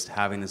artist,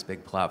 having this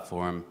big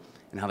platform,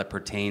 and how that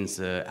pertains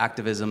to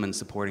activism and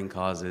supporting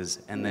causes,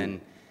 and then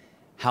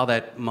how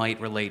that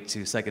might relate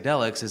to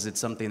psychedelics. Is it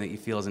something that you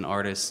feel as an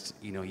artist,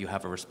 you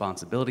have a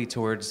responsibility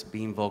towards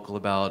being vocal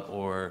about,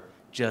 or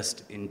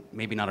just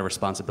maybe not a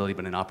responsibility,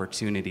 but an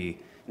opportunity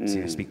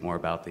to speak more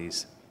about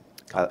these?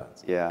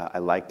 compounds. Yeah, I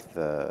liked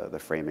the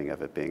framing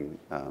of it being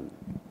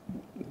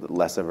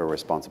less of a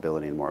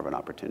responsibility and more of an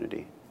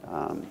opportunity.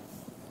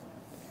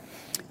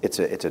 It's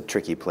a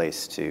tricky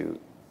place to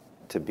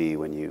be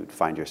when you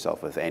find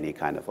yourself with any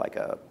kind of like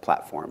a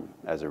platform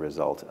as a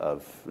result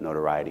of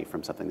notoriety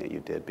from something that you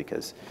did,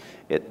 because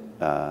it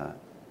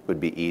would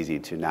be easy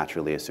to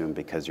naturally assume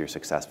because you're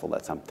successful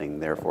at something,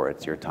 therefore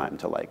it's your time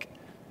to like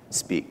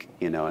speak,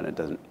 and it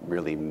doesn't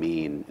really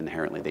mean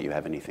inherently that you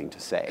have anything to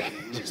say.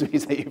 It just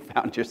means that you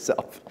found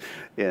yourself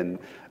in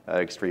an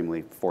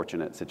extremely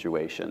fortunate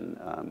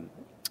situation.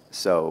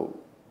 So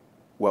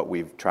what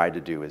we've tried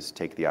to do is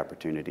take the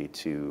opportunity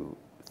to,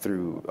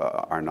 through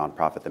our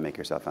nonprofit, the Make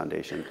Yourself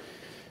Foundation,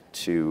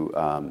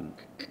 to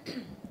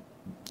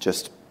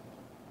just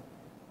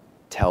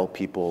tell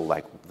people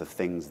like the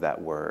things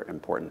that were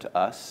important to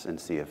us and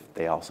see if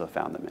they also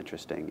found them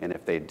interesting. And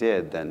if they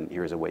did, then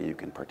here's a way you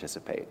can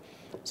participate.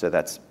 So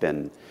that's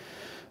been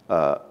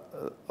a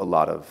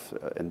lot of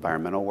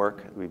environmental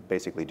work. We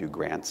basically do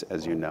grants,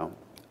 as you know.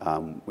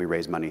 We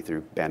raise money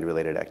through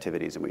band-related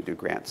activities, and we do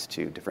grants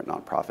to different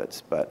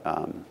nonprofits. But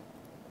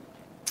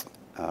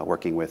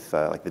working with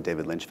like the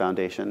David Lynch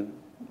Foundation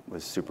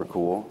was super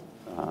cool.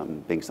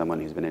 Being someone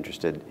who's been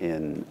interested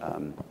in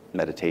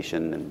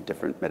meditation and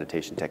different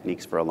meditation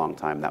techniques for a long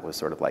time, that was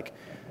sort of like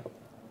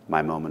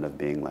my moment of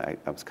being like,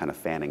 I was kind of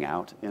fanning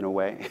out in a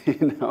way,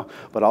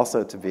 but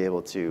also to be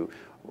able to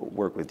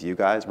work with you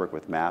guys, work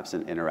with MAPS,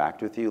 and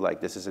interact with you.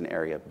 Like, this is an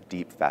area of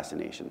deep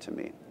fascination to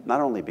me, not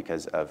only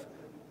because of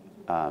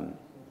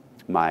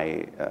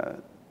my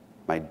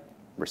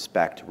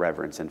respect,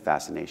 reverence, and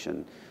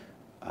fascination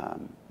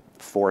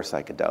for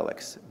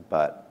psychedelics,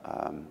 but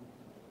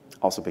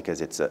also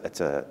because it's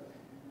a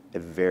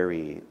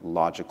very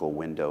logical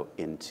window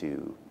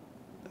into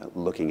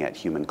looking at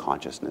human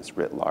consciousness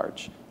writ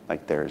large.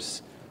 Like,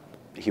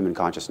 human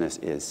consciousness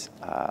is,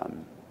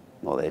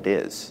 well, it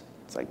is.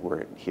 It's like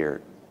we're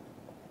here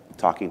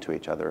talking to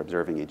each other,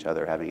 observing each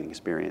other, having an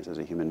experience as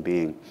a human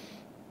being.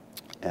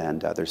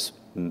 And there's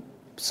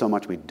so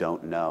much we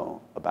don't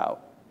know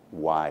about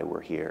why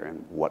we're here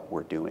and what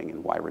we're doing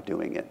and why we're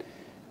doing it,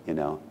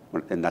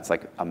 And that's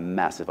like a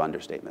massive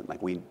understatement.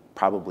 Like, we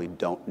probably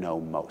don't know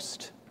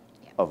most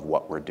of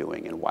what we're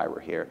doing and why we're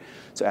here.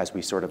 So as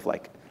we sort of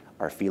like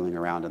are feeling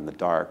around in the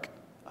dark,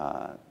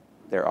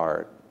 there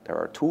are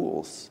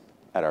tools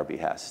at our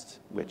behest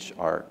which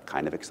are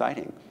kind of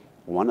exciting.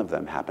 One of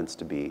them happens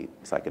to be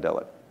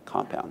psychedelic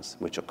compounds,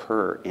 which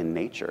occur in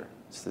nature.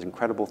 It's this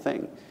incredible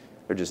thing.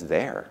 They're just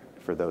there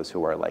for those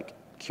who are like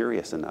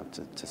curious enough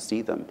to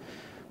see them.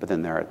 But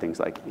then there are things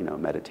like,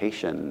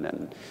 meditation,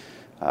 and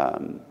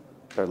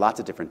there are lots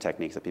of different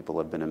techniques that people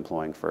have been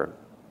employing for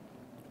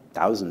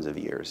thousands of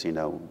years,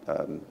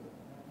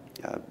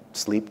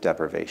 sleep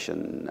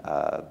deprivation,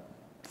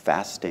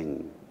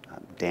 fasting,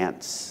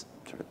 dance,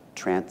 sort of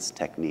trance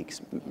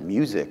techniques.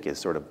 Music is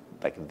sort of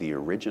like the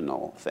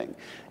original thing.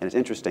 And it's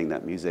interesting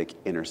that music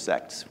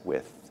intersects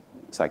with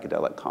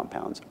psychedelic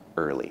compounds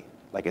early,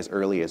 like as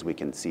early as we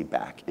can see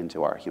back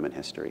into our human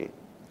history.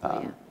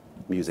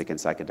 Music and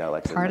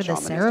psychedelics. Part of the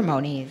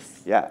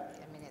ceremonies. Yeah.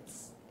 I mean,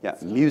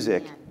 it's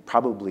Music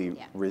probably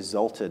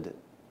resulted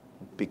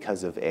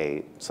because of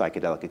a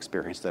psychedelic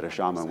experience that a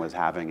shaman was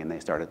having, and they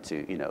started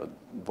to,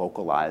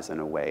 vocalize in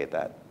a way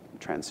that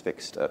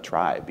transfixed a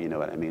tribe. You know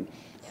what I mean?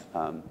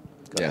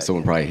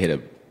 Someone probably hit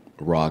a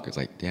rock. It's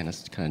like, damn,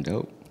 that's kind of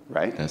dope.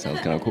 Right. That sounds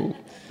kind of cool.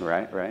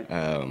 Right.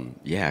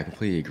 I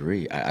completely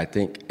agree. I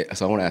think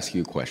so. I want to ask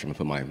you a question. I'm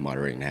gonna put my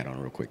moderating hat on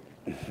real quick.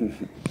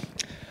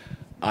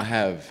 I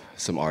have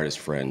some artist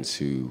friends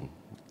who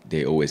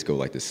they always go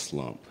like this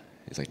slump.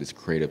 It's like this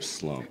creative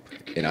slump,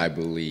 and I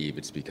believe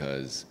it's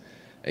because,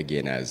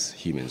 again, as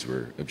humans,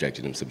 we're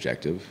objective and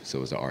subjective.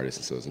 So is the artist,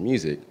 and so is the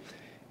music.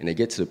 And they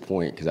get to the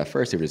point, because at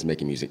first they were just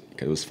making music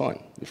because it was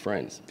fun with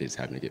friends. They just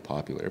happened to get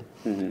popular.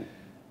 Mm-hmm.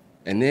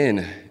 And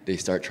then they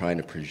start trying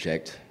to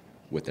project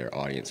what their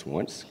audience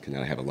wants, because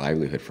now they have a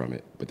livelihood from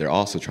it. But they're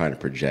also trying to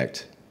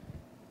project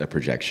a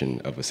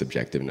projection of a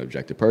subjective and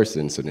objective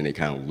person, so then they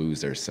kind of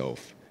lose their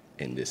self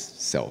in this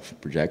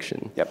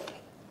self-projection. Yep.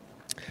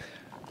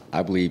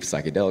 I believe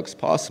psychedelics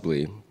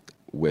possibly,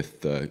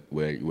 with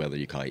whether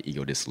you call it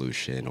ego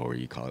dissolution or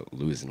you call it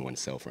losing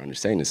oneself or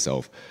understanding the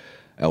self,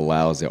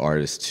 allows the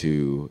artist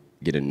to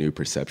get a new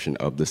perception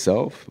of the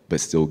self, but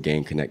still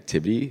gain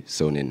connectivity.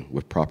 So then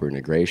with proper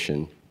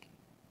integration,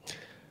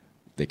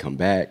 they come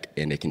back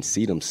and they can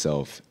see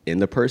themselves in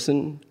the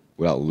person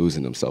without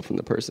losing themselves in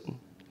the person.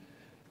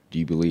 Do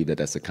you believe that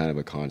that's a kind of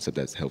a concept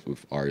that's helped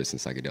with artists and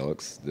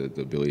psychedelics,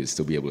 the ability to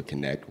still be able to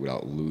connect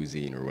without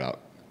losing, or without,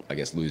 I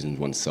guess, losing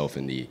oneself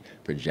in the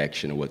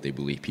projection of what they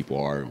believe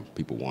people are and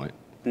people want?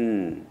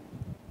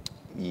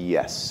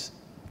 Yes,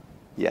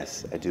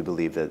 I do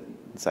believe that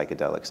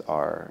psychedelics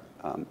are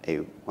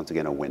once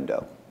again a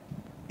window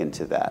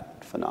into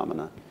that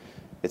phenomena.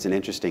 It's an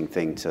interesting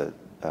thing to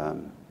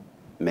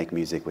make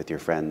music with your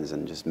friends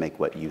and just make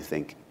what you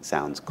think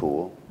sounds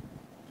cool,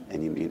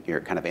 and you're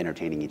kind of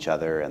entertaining each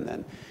other, and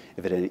then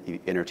if you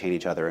entertain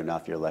each other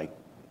enough, you're like,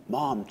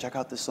 Mom, check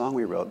out this song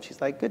we wrote. And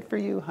she's like, good for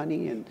you,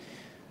 honey, and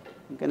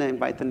I'm going to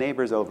invite the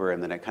neighbors over,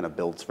 and then it kind of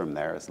builds from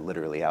there. It's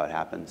literally how it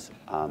happens.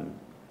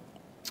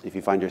 If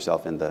you find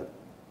yourself in the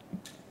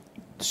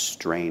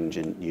strange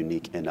and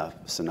unique enough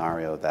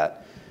scenario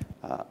that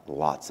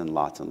lots and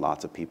lots and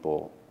lots of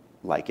people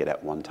like it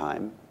at one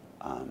time,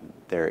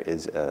 there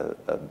is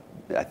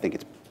I think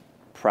it's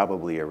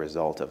probably a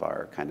result of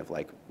our kind of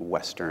like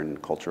Western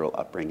cultural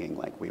upbringing.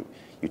 Like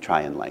you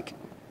try and like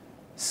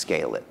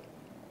scale it,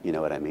 you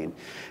know what I mean?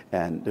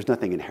 And there's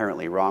nothing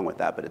inherently wrong with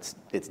that, but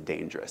it's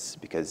dangerous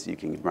because you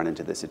can run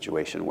into this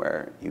situation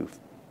where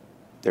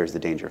there's the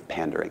danger of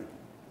pandering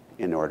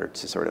in order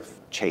to sort of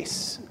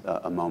chase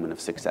a moment of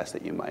success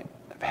that you might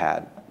have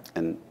had.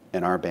 And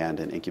in our band,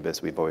 in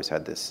Incubus, we've always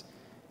had this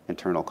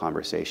internal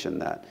conversation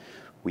that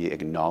we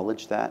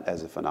acknowledge that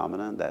as a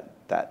phenomenon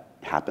that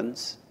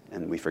happens,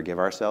 and we forgive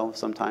ourselves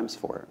sometimes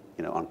for,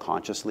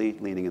 unconsciously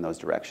leaning in those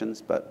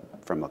directions. But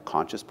from a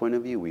conscious point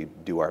of view, we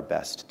do our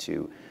best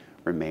to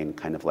remain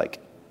kind of like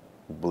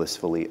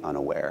blissfully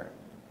unaware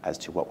as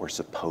to what we're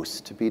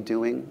supposed to be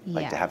doing,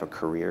 like to have a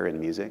career in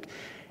music.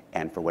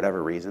 And for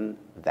whatever reason,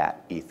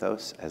 that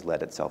ethos has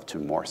led itself to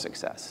more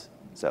success.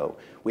 So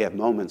we have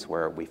moments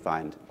where we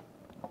find,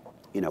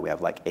 we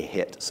have like a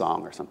hit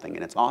song or something,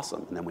 and it's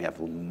awesome. And then we have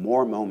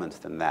more moments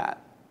than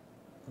that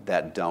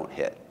don't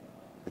hit.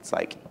 It's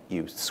like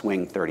you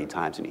swing 30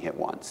 times and you hit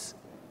once.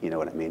 You know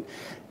what I mean?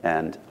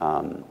 And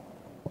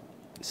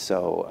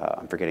so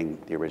I'm forgetting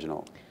the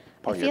original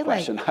part of your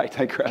question. Like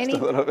I digressed a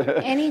little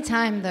bit.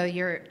 Anytime, though,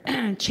 you're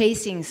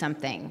chasing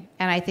something,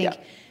 and I think,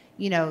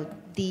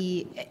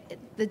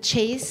 the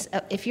chase,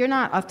 if you're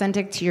not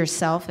authentic to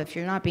yourself, if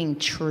you're not being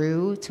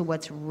true to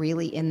what's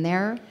really in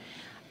there,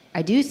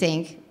 I do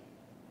think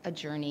a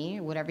journey,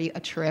 a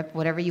trip,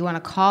 whatever you want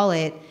to call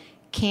it,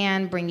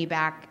 can bring you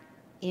back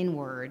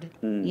inward.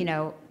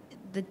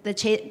 The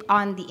chase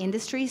on the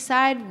industry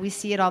side, we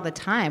see it all the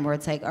time where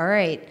it's like, all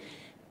right,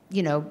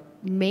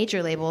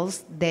 major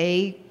labels,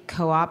 they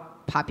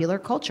co-opt popular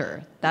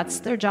culture.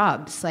 That's their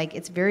jobs. Like,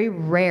 it's very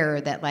rare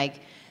that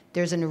like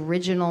there's an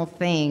original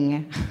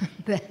thing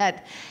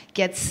that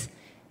gets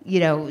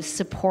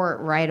support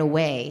right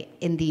away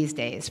in these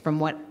days.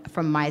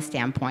 From my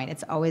standpoint,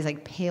 it's always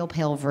like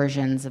pale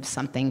versions of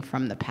something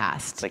from the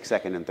past. It's like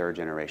second and third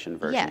generation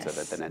versions of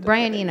it. That end up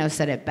Brian Eno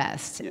said it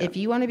best. Yeah. If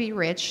you want to be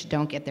rich,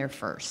 don't get there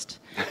first.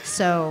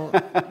 So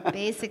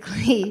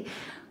basically,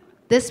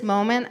 this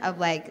moment of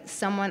like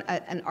someone,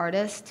 an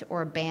artist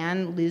or a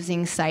band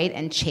losing sight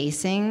and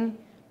chasing,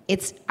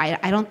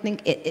 I don't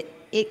think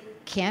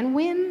it can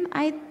win,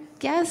 I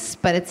guess,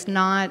 but it's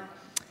not.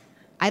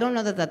 I don't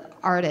know that the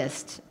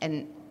artist,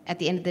 and at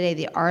the end of the day,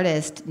 the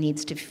artist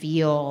needs to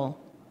feel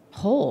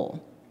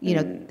whole.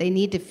 They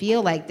need to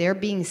feel like they're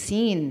being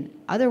seen.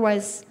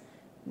 Otherwise,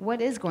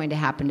 what is going to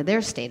happen to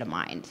their state of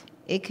mind?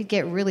 It could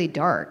get really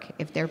dark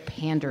if they're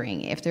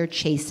pandering, if they're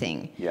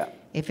chasing. Yeah.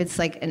 If it's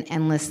like an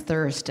endless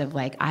thirst of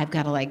like, I've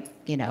got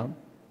to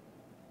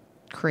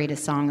create a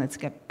song that's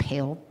got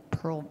Pale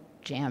Pearl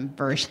Jam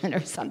version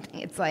or something.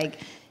 It's like...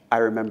 I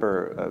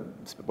remember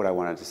what I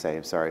wanted to say.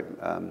 I'm sorry.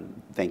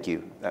 Thank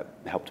you. That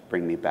helped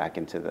bring me back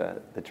into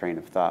the train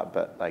of thought.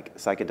 But like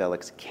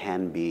psychedelics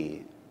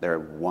they're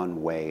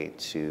one way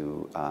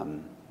to,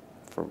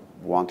 for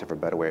want of a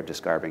better way of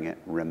describing it,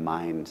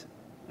 remind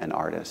an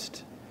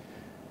artist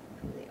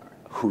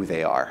who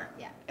they are.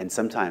 Yeah. And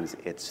sometimes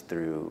it's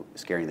through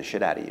scaring the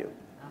shit out of you.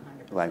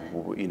 100%. Like,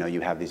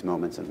 you have these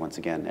moments, and once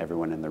again,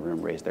 everyone in the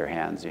room raised their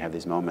hands. You have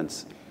these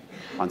moments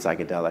on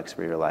psychedelics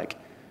where you're like,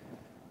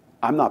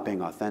 I'm not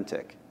being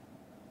authentic.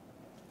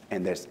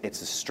 And it's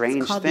a strange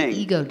thing. It's called the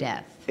ego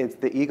death. It's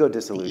the ego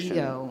dissolution.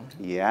 The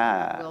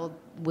ego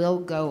will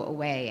go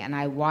away. And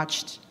I've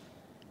watched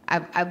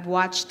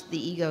the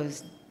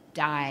egos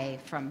die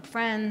from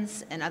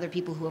friends and other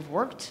people who have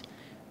worked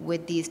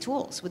with these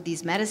tools, with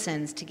these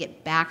medicines to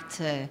get back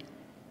to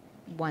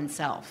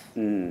oneself.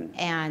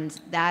 And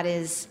that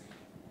is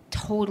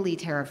totally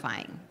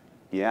terrifying.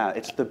 Yeah,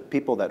 it's the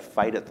people that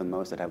fight it the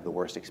most that have the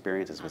worst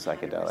experiences with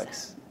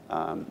psychedelics.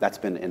 100%. That's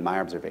been in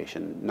my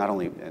observation, not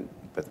only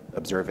with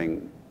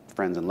observing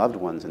friends and loved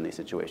ones in these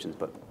situations,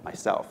 but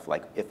myself.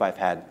 Like, if I've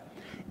had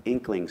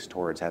inklings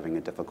towards having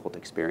a difficult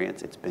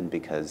experience, it's been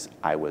because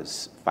I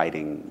was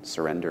fighting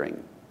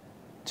surrendering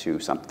to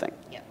something.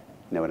 Yep.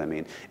 You know what I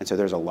mean? And so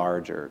there's a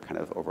larger kind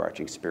of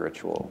overarching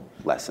spiritual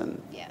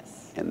lesson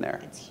in there.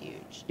 It's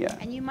huge. Yeah.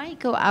 And you might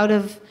go out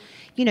of,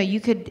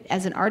 you could,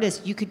 as an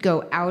artist, you could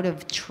go out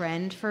of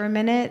trend for a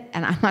minute,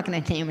 and I'm not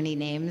going to name any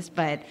names,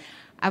 but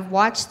I've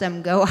watched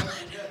them go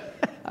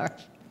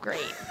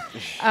great.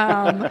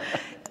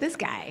 This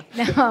guy.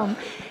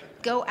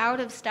 Go out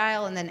of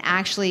style and then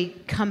actually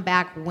come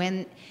back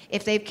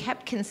if they've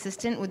kept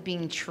consistent with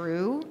being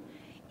true,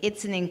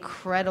 it's an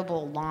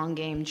incredible long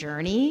game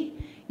journey.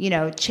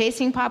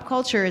 Chasing pop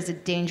culture is a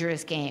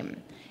dangerous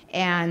game.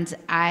 And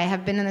I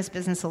have been in this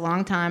business a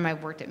long time.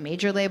 I've worked at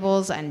major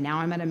labels, and now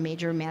I'm at a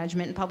major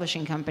management and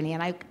publishing company.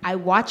 And I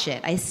watch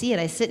it. I see it.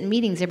 I sit in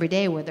meetings every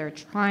day where they're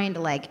trying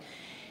to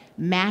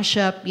mash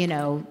up,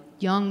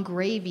 Young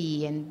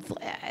Gravy, and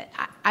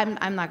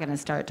I'm not going to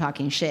start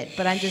talking shit,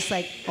 but I'm just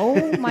like,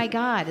 oh my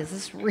God, is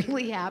this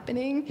really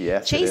happening?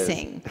 Yes,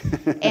 Chasing.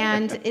 it is.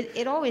 And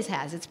it always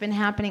has. It's been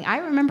happening. I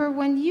remember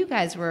when you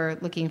guys were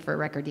looking for a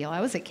record deal.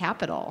 I was at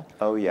Capitol.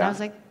 Oh, yeah. And I was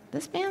like,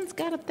 this band's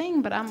got a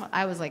thing, but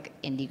I was like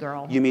indie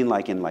girl. You mean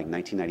like in like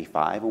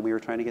 1995 when we were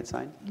trying to get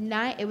signed?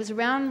 It was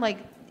around like,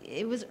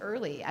 it was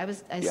early. I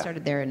Yeah.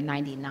 started there in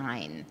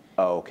 '99.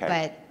 Oh, okay.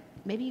 But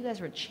maybe you guys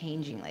were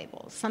changing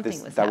labels.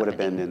 Something was That happening. would have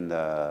been in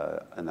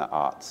the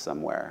aughts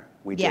somewhere.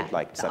 We Yeah, did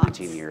like the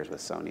 17 aughts. years with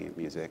Sony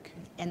Music.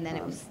 And then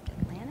it was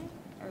Atlantic,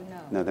 or no?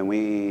 No, then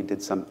we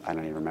did some, I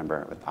don't even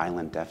remember, with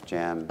Island Def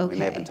Jam. We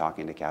may have been Okay.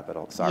 talking to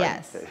Capitol. Sorry.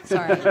 Yes,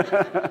 sorry.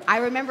 I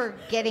remember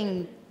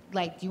getting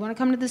like, do you want to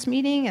come to this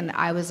meeting? And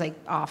I was like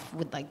off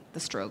with like the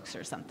Strokes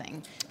or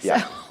something.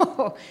 Yeah.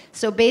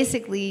 So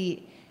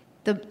basically,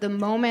 the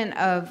moment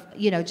of,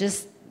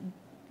 just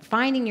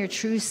finding your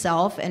true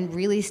self and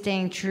really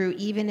staying true,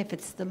 even if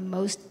it's the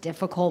most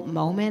difficult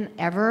moment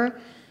ever,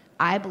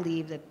 I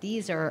believe that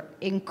these are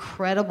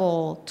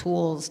incredible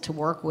tools to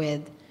work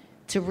with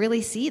to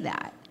really see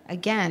that.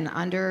 Again,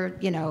 under,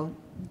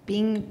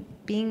 being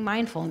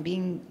mindful and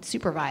being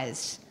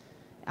supervised,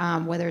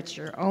 whether it's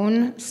your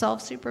own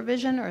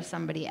self-supervision or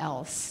somebody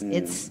else.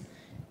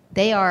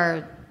 They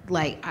are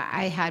like,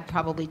 I had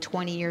probably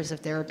 20 years of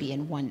therapy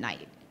in one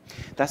night.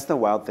 That's the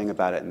wild thing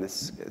about it, and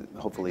this,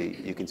 hopefully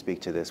you can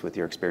speak to this with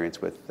your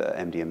experience with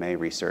MDMA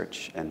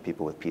research and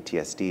people with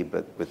PTSD,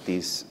 but with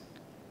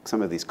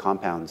some of these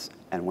compounds,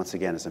 and once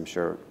again, as I'm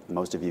sure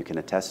most of you can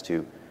attest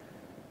to,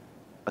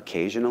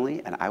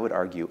 occasionally, and I would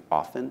argue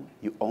often,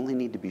 you only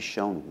need to be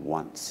shown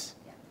once.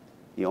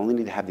 You only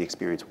need to have the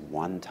experience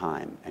one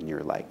time, and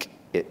you're like,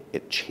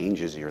 it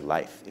changes your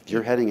life. If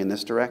you're heading in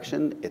this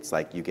direction, it's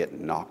like you get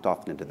knocked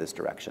off into this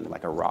direction,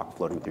 like a rock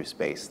floating through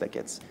space that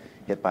gets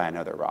hit by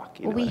another rock.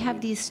 Well, we have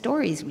these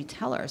stories we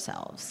tell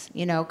ourselves,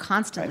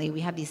 constantly. Right.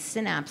 We have these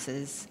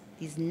synapses,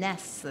 these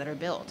nests that are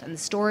built, and the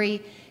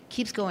story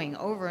keeps going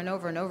over and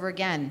over and over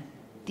again.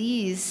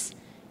 These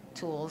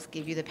tools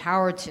give you the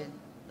power to,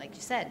 like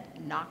you said,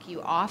 knock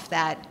you off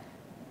that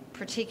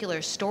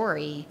particular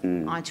story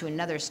onto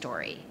another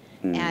story.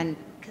 And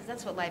because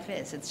that's what life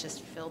is. It's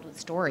just filled with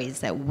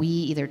stories that we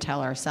either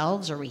tell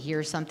ourselves or we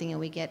hear something and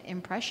we get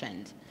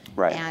impressioned.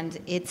 Right. And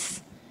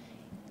it's,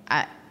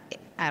 I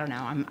don't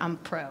know, I'm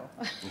pro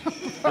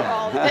for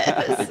all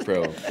this. Big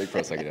pro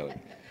psychedelic.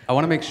 I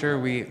want to make sure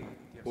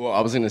Well, I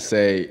was gonna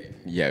say,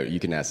 yeah, you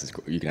can ask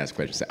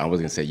questions. I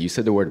was gonna say, you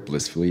said the word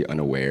blissfully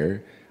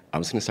unaware.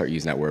 I'm just gonna start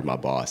using that word with my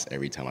boss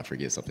every time I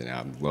forget something.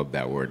 I love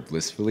that word,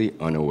 blissfully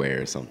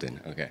unaware or something.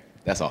 Okay,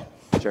 that's all.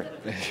 Sure.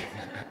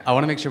 I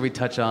want to make sure we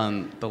touch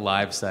on the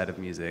live side of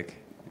music.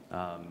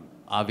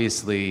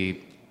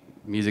 Obviously,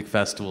 music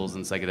festivals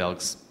and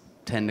psychedelics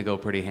tend to go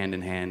pretty hand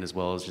in hand, as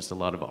well as just a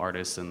lot of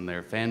artists and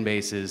their fan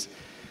bases.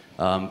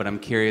 But I'm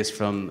curious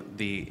from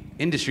the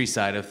industry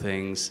side of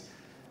things,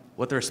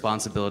 what the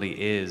responsibility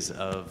is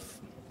of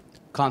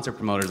concert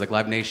promoters like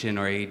Live Nation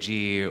or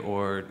AG,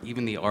 or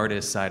even the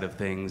artist side of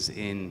things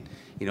in,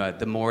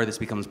 the more this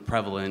becomes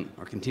prevalent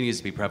or continues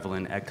to be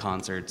prevalent at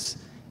concerts,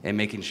 and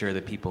making sure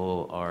that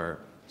people are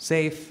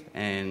safe.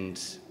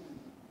 And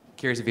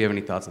curious if you have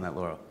any thoughts on that,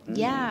 Laurel.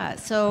 Yeah,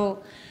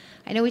 so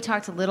I know we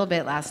talked a little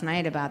bit last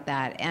night about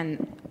that.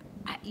 And,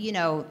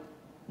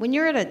 when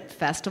you're at a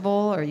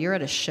festival or you're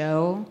at a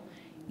show,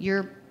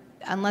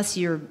 unless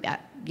you're,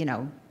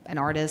 an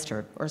artist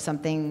or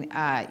something,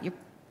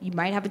 you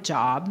might have a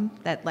job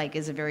that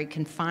is a very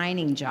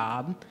confining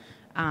job.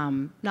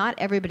 Not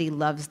everybody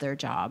loves their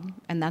job,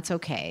 and that's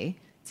okay.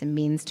 It's a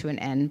means to an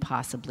end,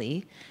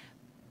 possibly.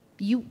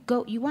 You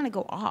want to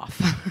go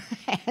off,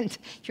 and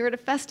you're at a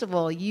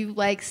festival. You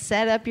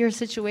set up your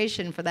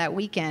situation for that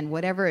weekend,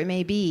 whatever it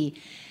may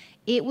be.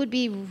 It would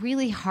be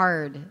really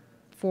hard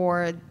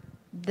for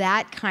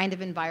that kind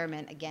of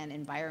environment, again,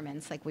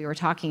 environments like we were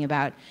talking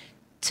about,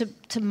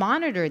 to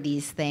monitor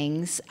these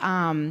things.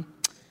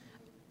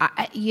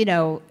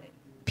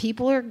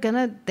 People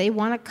are they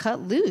want to cut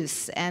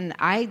loose, and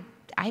I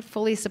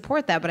fully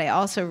support that, but I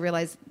also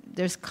realize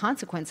there's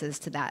consequences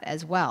to that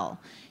as well.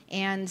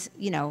 And,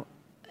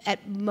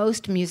 at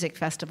most music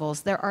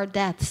festivals, there are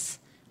deaths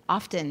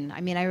often. I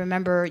mean, I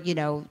remember,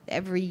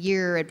 every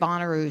year at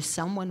Bonnaroo,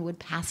 someone would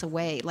pass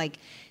away.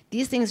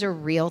 These things are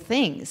real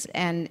things,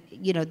 and,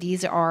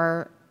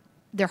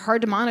 they're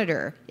hard to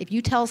monitor. If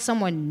you tell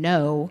someone,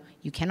 no,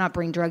 you cannot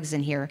bring drugs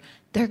in here,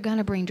 they're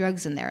gonna bring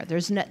drugs in there.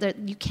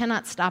 You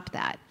cannot stop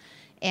that.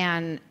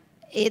 And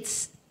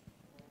it's,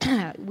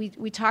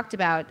 we talked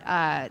about,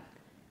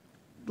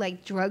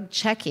 drug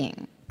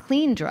checking,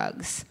 clean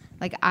drugs.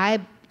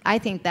 I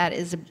think that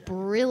is a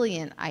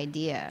brilliant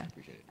idea,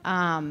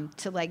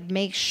 to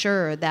make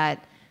sure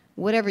that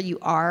whatever you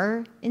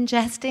are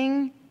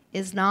ingesting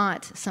is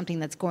not something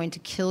that's going to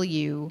kill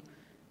you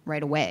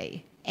right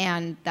away.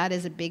 And that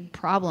is a big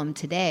problem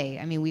today.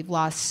 I mean, we've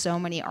lost so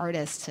many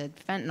artists to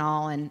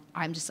fentanyl, and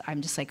I'm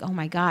just like, oh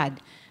my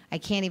God, I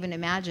can't even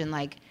imagine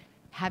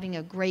having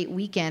a great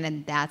weekend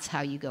and that's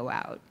how you go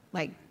out.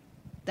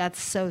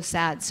 That's so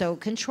sad. So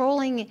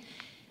controlling,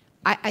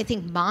 I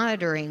think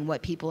monitoring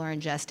what people are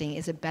ingesting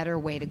is a better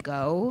way to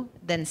go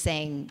than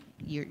saying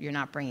you're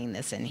not bringing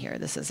this in here.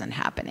 This isn't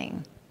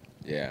happening.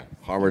 Yeah,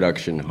 harm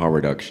reduction, harm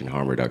reduction,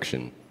 harm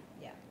reduction,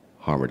 Yeah.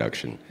 harm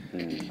reduction.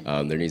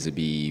 There needs to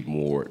be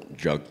more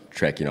drug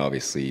tracking,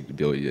 obviously, the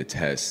ability to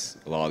test.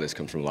 A lot of this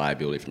comes from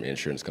liability from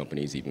insurance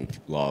companies. Even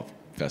a lot of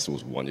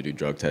festivals want to do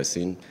drug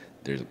testing.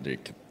 They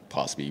could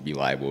possibly be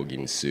liable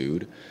getting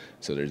sued.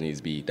 So there needs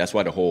to be, that's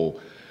why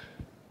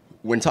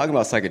when talking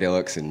about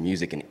psychedelics and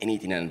music and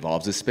anything that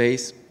involves this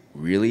space,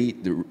 really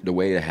the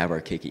way to have our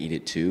cake and eat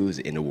it too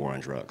is end the war on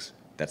drugs.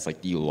 That's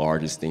like the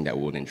largest thing that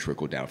will then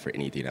trickle down for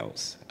anything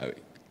else.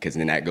 Because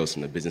then that goes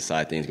from the business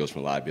side of things, goes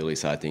from the liability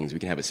side of things. We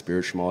can have a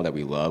spiritual model that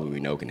we love and we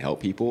know can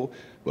help people,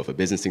 but if a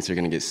business thinks they're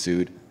going to get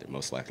sued, they're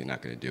most likely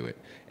not going to do it.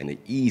 And the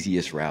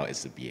easiest route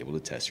is to be able to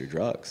test your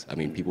drugs. I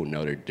mean, people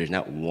know there's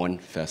not one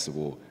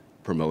festival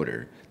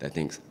promoter that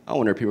thinks, I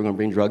wonder if people are going to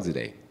bring drugs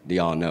today. They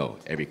all know.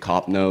 Every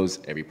cop knows,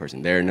 every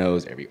person there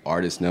knows, every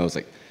artist knows.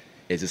 Like,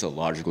 it's just a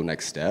logical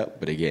next step.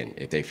 But again,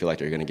 if they feel like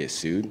they're going to get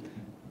sued,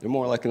 they're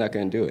more likely not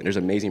going to do it. And there's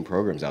amazing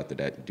programs out there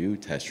that do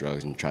test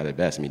drugs and try their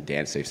best. I mean,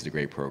 Dance Safe is a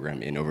great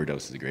program. In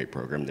Overdose is a great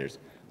program. There's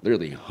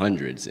literally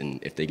hundreds. And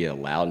if they get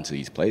allowed into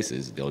these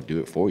places, they'll do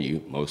it for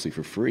you, mostly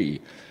for free.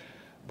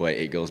 But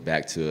it goes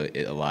back to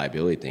a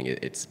liability thing.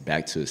 It's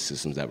back to the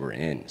systems that we're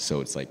in.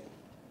 So it's like,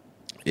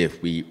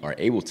 if we are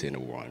able to end a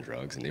war on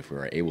drugs, and if we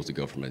are able to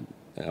go from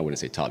I wouldn't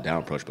say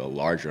top-down approach, but a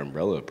larger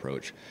umbrella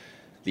approach,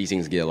 these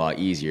things get a lot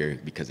easier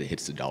because it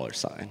hits the dollar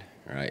sign,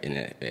 right? And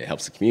it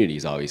helps the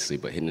communities, obviously,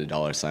 but hitting the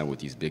dollar sign with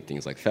these big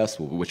things like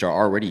festivals, which are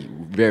already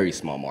very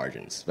small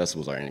margins.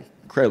 Festivals are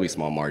incredibly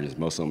small margins.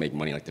 Most of them make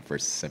money like the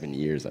first 7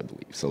 years, I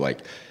believe. So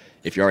like,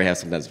 if you already have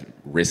something that's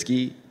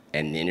risky,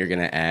 and then you're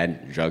gonna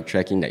add drug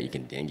checking that you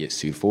can then get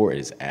sued for, it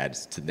just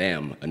adds to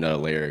them another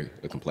layer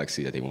of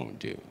complexity that they won't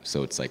do.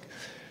 So it's like,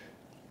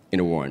 in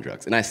a war on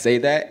drugs. And I say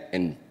that,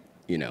 and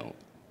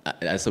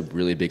that's a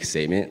really big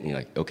statement. And you're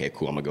like, okay,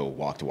 cool, I'm gonna go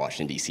walk to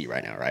Washington, D.C.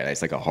 right now, right?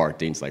 It's like a hard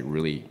thing to like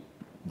really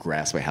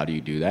grasp, like, how do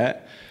you do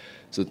that?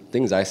 So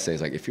things I say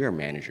is like, if you're a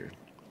manager,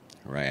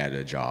 right, at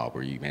a job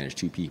where you manage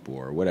 2 people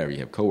or whatever, you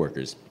have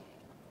coworkers,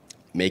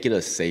 make it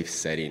a safe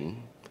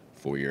setting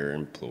for your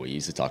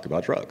employees to talk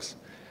about drugs.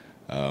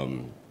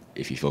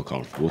 If you feel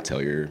comfortable,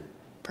 tell your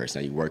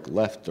person that you work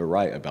left or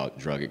right about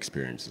drug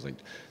experiences. Like,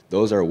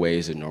 those are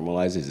ways to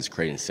normalize it, is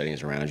creating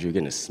settings around you.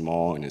 Again, it's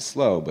small and it's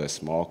slow, but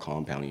small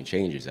compounding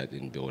changes that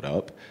didn't build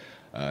up.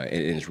 And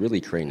it's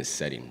really creating a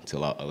setting to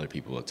allow other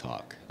people to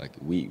talk. Like,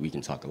 we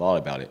can talk a lot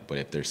about it, but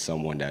if there's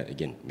someone that,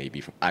 again,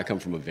 maybe I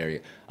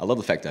love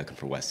the fact that I come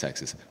from West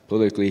Texas.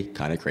 Politically,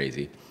 kind of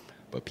crazy,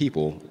 but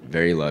people,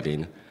 very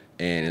loving.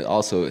 And it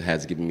also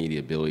has given me the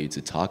ability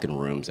to talk in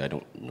rooms that I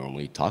don't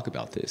normally talk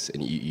about this.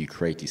 And you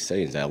create these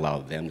settings that allow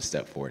them to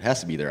step forward. It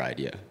has to be their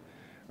idea,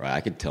 right? I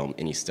could tell them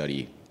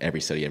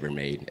every study ever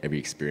made, every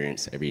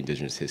experience, every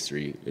indigenous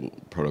history and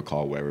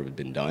protocol, whatever has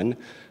been done.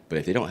 But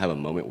if they don't have a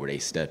moment where they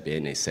step in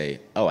and they say,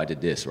 oh, I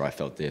did this, or I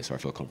felt this, or I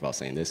feel comfortable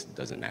saying this, it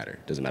doesn't matter.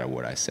 It doesn't matter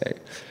what I say.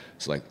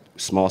 So like,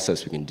 small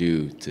steps we can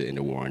do to end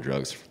the war on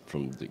drugs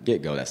from the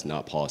get-go, that's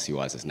not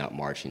policy-wise, that's not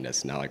marching,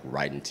 that's not like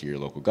writing to your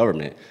local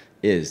government,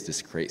 is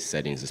just create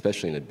settings,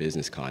 especially in a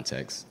business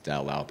context, that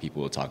allow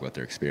people to talk about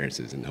their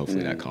experiences, and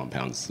hopefully that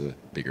compounds to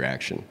bigger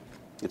action.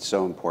 It's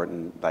so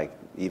important, like,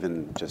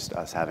 even just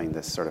us having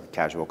this sort of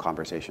casual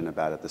conversation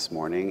about it this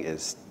morning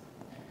is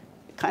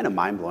kind of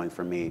mind-blowing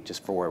for me,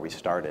 just for where we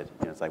started.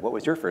 It's like, what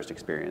was your first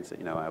experience?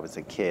 I was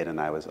a kid and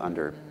I was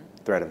under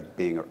threat of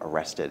being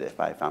arrested if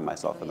I found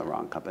myself in the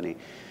wrong company.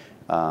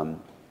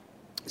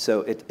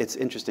 So it's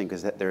interesting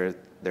because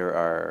there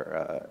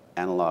are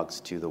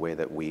analogs to the way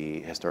that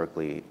we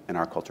historically in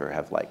our culture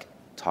have like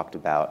talked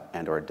about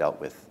and or dealt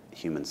with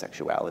human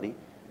sexuality,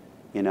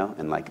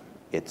 and like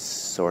it's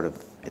sort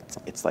of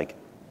it's like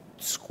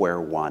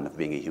square one of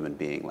being a human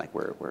being. Like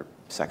we're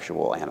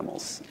sexual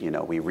animals,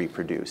 we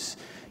reproduce.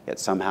 Yet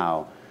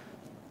somehow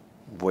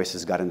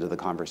voices got into the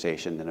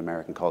conversation in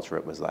American culture.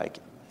 It was like,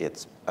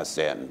 it's a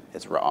sin,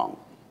 it's wrong,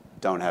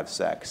 don't have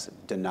sex,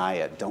 deny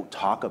it, don't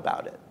talk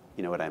about it.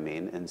 You know what I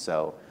mean? And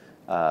so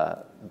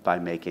by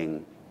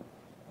making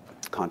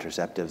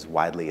contraceptives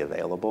widely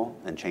available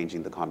and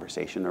changing the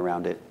conversation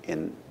around it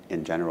in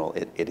general,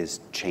 it is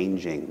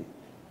changing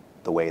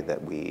the way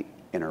that we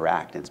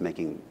interact. It's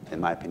making, in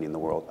my opinion, the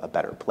world a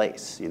better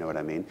place. You know what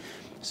I mean?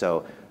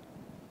 So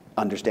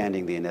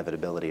understanding the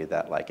inevitability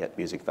that, like, at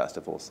music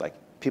festivals, like,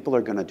 people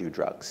are going to do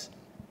drugs.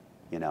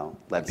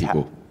 What's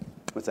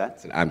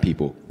that? I'm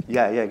people.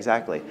 Yeah,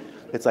 exactly.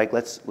 It's like,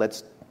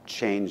 let's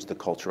change the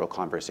cultural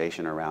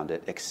conversation around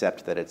it,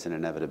 accept that it's an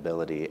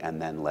inevitability, and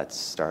then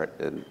let's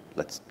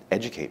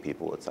educate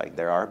people. It's like,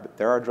 there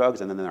are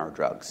drugs, and then there are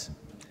drugs.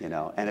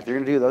 And if you're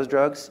going to do those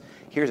drugs,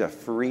 here's a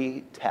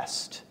free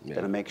test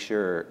that'll make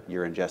sure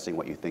you're ingesting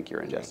what you think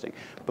you're ingesting.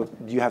 But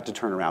you have to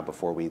turn around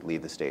before we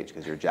leave the stage,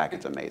 because your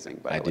jacket's amazing,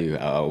 by the way.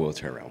 I will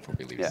turn around before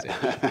we leave the stage.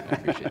 I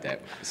appreciate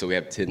that. So we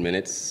have 10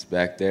 minutes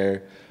back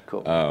there.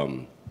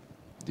 Cool.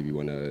 do we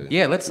want to?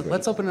 Yeah, let's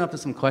open it up to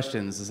some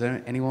questions. Does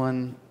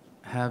anyone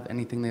have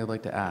anything they would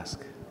like to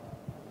ask?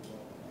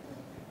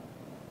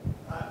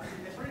 I was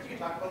wondering if you could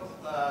talk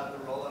about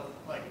the role of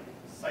like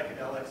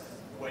psychedelics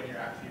when you're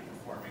actually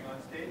performing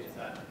on stage. Is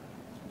that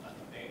a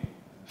thing?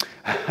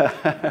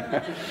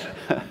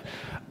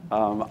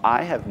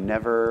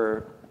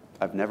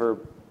 I've never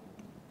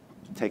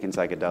taken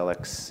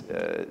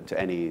psychedelics to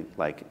any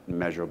like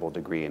measurable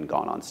degree and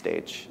gone on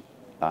stage.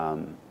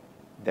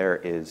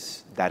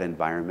 That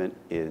environment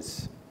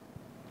is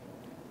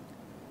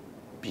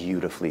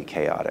beautifully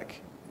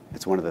chaotic.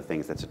 It's one of the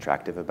things that's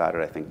attractive about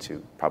it, I think,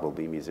 to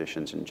probably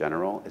musicians in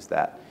general, is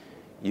that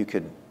you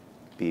could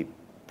be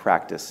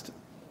practiced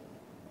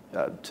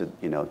to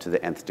the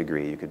nth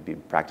degree. You could be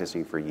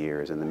practicing for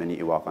years, and the minute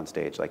you walk on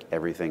stage, like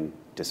everything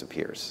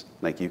disappears.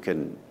 Like you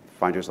can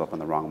find yourself in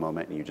the wrong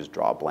moment and you just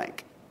draw a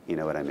blank. You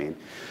know what I mean?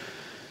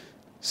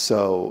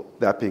 So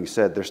that being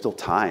said, there's still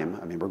time.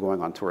 I mean, we're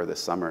going on tour this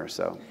summer,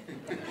 so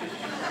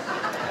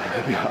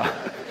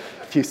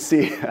if you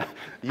see a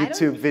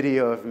YouTube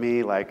video of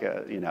me, like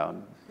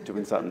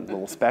doing something a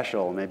little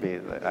special, maybe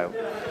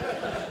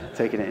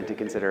taking it into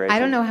consideration. I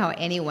don't know how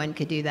anyone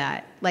could do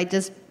that. Like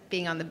just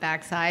being on the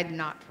backside,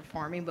 not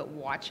performing, but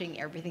watching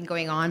everything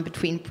going on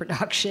between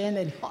production,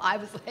 and I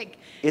was like,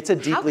 it's a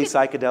deeply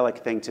psychedelic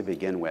thing to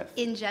begin with.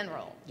 In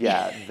general.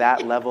 Yeah,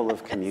 that level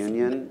of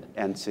communion,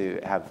 and to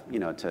have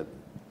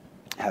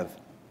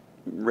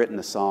written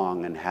a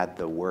song and had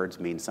the words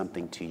mean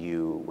something to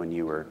you when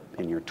you were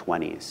in your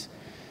 20s,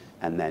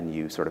 and then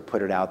you sort of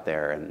put it out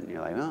there, and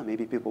you're like, oh,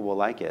 maybe people will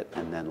like it,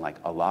 and then like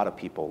a lot of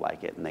people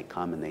like it, and they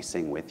come and they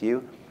sing with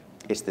you.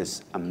 It's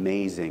this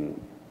amazing.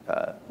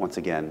 Once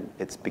again,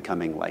 it's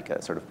becoming like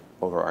a sort of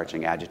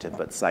overarching adjective,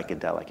 but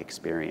psychedelic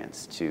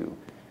experience to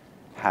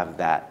have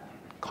that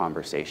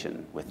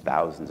conversation with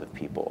thousands of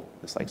people.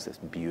 It's like this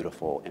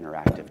beautiful,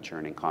 interactive,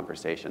 churning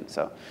conversation.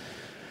 So,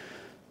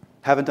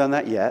 haven't done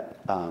that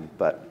yet,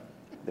 but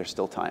there's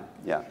still time.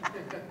 Yeah.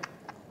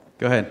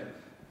 Go ahead.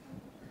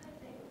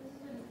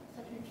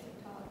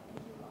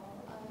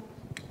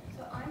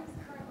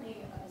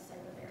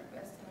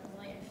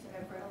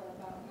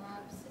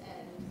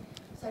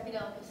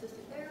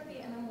 Psychedelic-assisted therapy,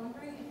 and I'm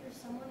wondering if you're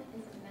someone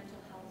in the mental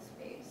health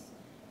space,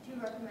 do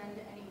you recommend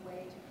any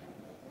way to kind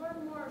of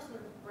learn more, or sort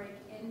of break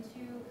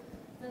into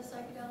the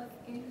psychedelic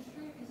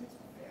industry? Because it's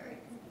very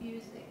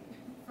confusing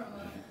from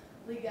a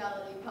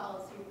legality,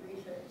 policy,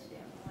 research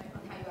standpoint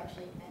on how you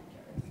actually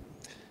enter.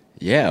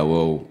 Yeah,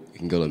 well, you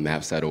can go to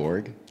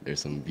maps.org.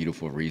 There's some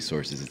beautiful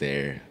resources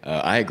there.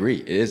 I agree.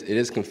 It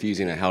is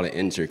confusing on how to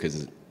enter,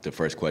 because the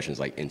first question is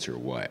like, enter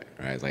what,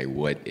 right? It's like,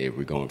 what if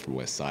we're going from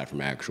what side, from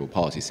actual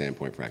policy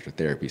standpoint, from actual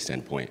therapy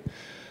standpoint.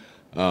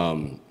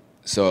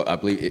 So I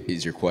believe,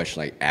 is your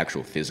question like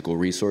actual physical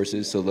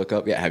resources to look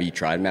up? Yeah, have you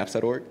tried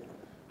maps.org?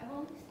 I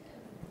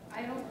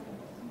don't know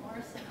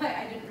more, so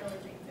I didn't really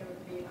think there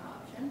would be an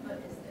option, but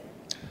is there?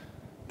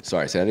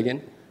 Sorry, say that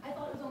again? I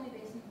thought it was only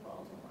based in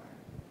Baltimore.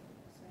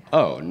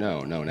 Oh,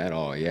 no, not at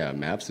all. Yeah,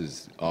 Maps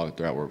is all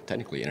throughout. We're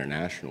technically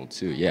international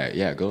too.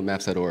 Yeah, go to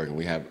maps.org, and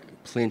we have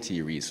plenty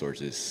of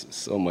resources,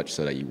 so much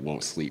so that you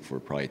won't sleep for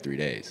probably 3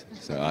 days.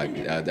 So I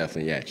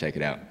definitely, check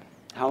it out.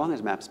 How long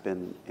has MAPS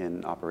been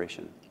in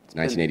operation?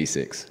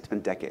 1986. It's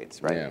been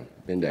decades, right? Yeah,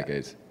 been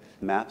decades.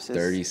 MAPS is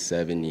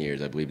 37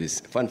 years, I believe.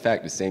 This fun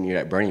fact: the same year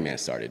that Burning Man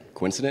started.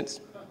 Coincidence?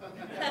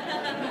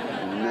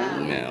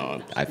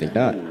 No, I think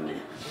not.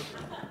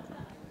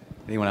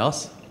 Anyone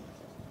else?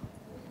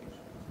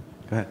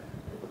 Go ahead.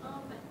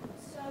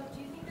 So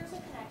do you think there's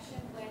a connection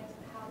with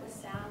how the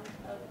sound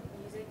of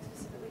music,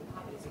 specifically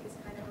pop music, is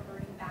kind of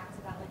reverting back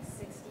to that like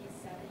 60s,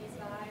 70s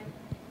vibe?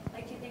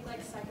 Like, do you think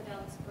like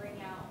psychedelics bring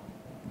out,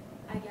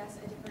 I guess,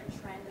 a different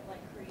trend of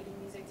like creating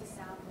music to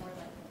sound more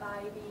like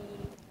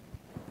vibey?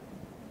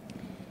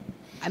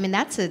 I mean,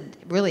 that's a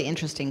really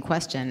interesting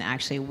question,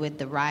 actually, with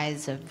the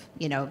rise of,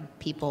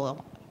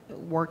 people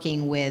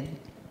working with,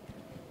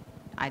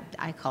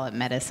 I call it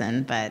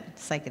medicine, but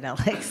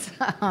psychedelics.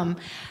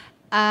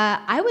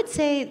 I would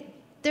say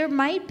there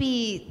might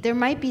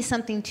be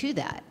something to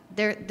that.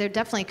 There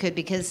definitely could,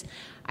 because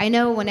I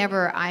know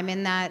whenever I'm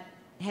in that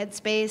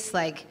headspace,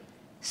 like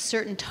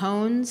certain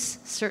tones,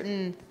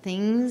 certain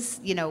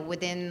things,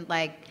 within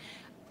like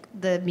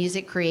the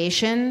music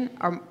creation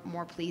are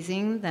more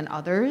pleasing than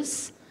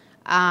others.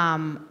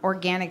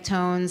 Organic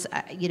tones,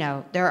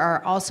 there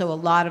are also a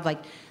lot of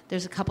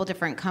there's a couple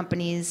different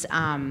companies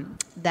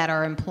that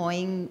are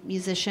employing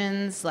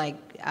musicians, like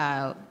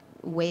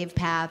Wave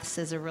Paths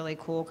is a really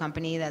cool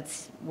company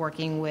that's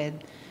working with,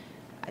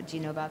 do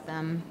you know about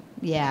them?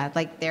 Yeah,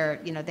 like they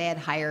had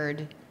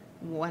hired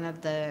one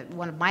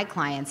of my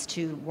clients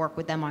to work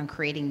with them on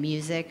creating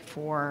music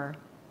for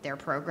their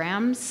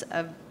programs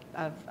of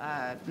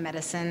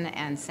medicine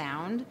and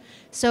sound.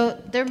 So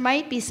there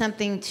might be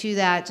something to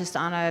that just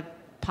on a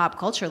pop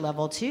culture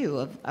level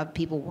too, of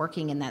people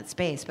working in that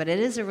space. But it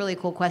is a really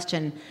cool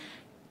question.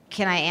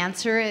 Can I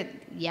answer it?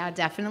 Yeah,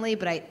 definitely,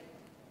 but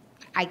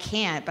I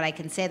can't, but I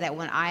can say that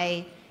when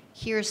I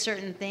hear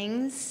certain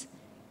things,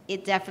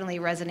 it definitely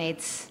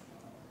resonates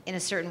in a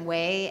certain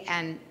way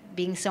and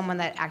being someone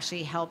that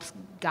actually helps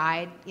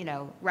guide,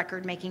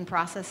 record making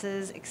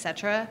processes,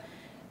 etc.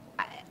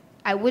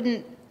 I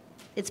wouldn't,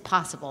 it's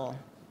possible.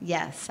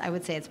 Yes, I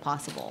would say it's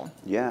possible.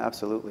 Yeah,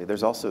 absolutely.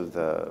 There's also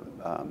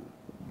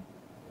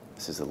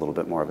this is a little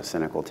bit more of a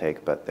cynical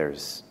take, but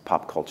there's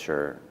pop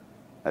culture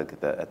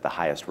at the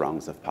highest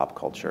rungs of pop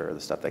culture,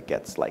 the stuff that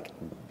gets like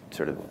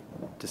sort of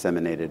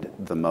disseminated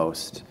the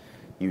most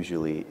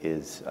usually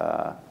is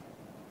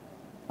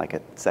like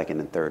a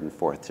second and third and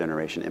fourth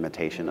generation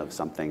imitation of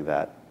something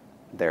that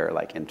they're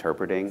like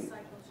interpreting.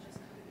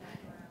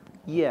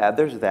 Yeah,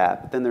 there's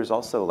that. But then there's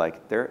also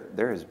like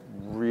there is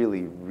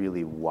really,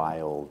 really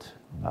wild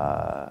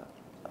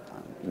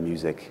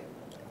music,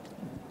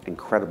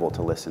 incredible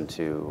to listen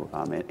to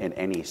in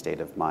any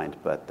state of mind,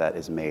 but that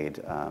is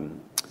made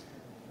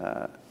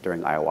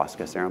during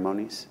ayahuasca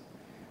ceremonies.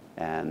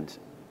 And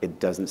it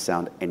doesn't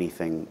sound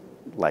anything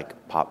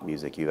like pop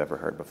music you've ever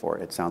heard before.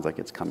 It sounds like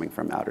it's coming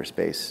from outer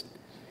space,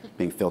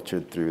 being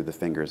filtered through the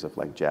fingers of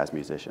like jazz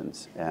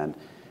musicians. And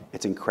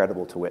it's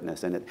incredible to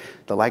witness. And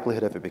the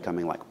likelihood of it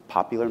becoming like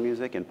popular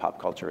music in pop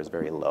culture is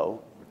very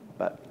low,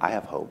 but I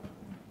have hope.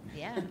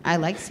 Yeah, I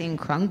like seeing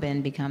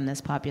Khruangbin become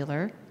this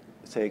popular.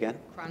 Say again?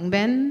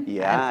 Khruangbin?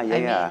 Yeah. I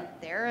mean,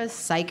 they're a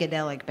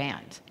psychedelic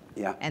band.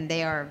 Yeah. And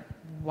they are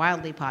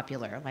wildly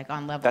popular, like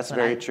on levels. That's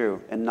very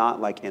true. And not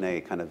like in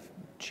a kind of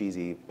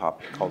cheesy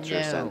pop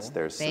culture sense.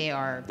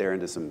 They're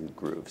into some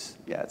grooves.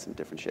 Yeah, it's some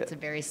different shit. It's a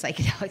very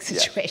psychedelic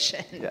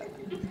situation. Yeah.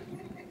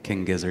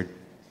 King Gizzard.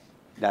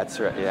 That's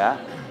right, yeah.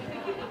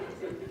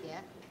 Yeah.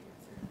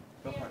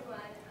 Hey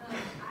everyone,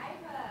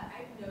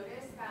 I've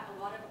noticed that a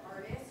lot of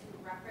artists who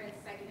reference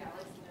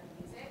psychedelics in their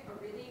music are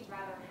really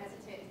rather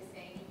hesitant to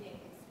say anything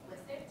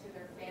explicit to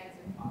their fans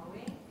and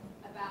following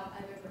about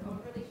either their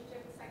own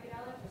relationship with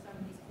psychedelics or some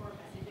of these core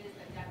messages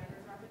that Devin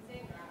was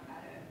referencing around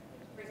how to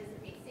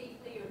participate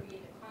safely or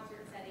be in the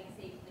concert setting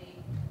safely.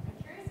 I'm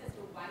curious as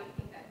to why you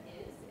think that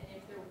is, and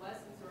if there was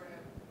some sort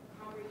of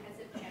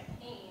comprehensive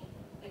campaign,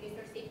 like is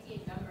there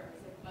safety in numbers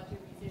if a bunch of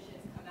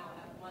musicians come out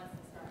at once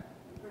and start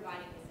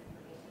providing this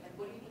information? Like,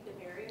 what do you think the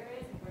barrier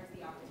is, and where's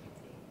the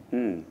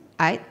opportunity?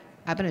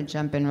 I'm going to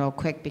jump in real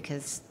quick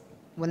because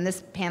when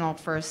this panel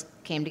first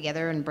came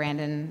together and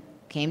Brandon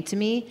came to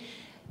me,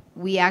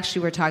 we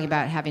actually were talking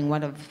about having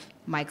one of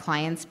my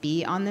clients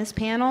be on this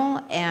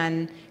panel,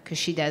 and because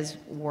she does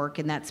work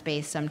in that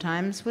space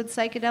sometimes with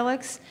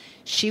psychedelics,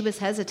 she was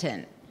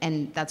hesitant,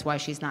 and that's why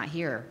she's not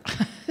here.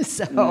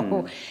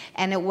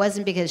 And it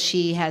wasn't because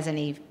she has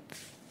any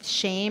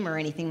shame or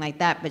anything like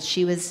that, but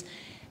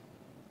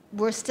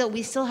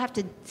we still have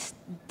to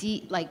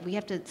we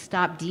have to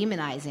stop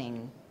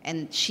demonizing.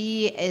 And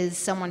she is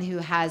someone who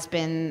has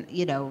been,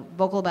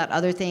 vocal about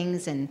other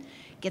things and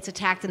gets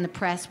attacked in the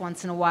press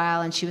once in a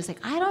while. And she was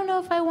like, I don't know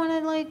if I want to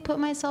like put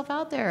myself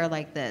out there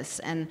like this.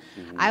 And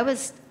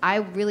I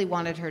really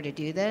wanted her to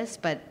do this,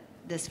 but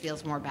this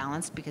feels more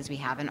balanced because we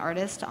have an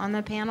artist on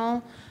the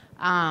panel.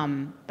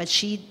 But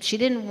she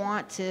didn't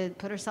want to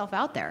put herself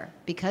out there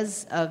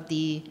because of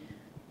the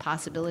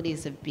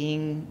possibilities of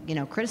being,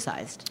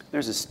 criticized.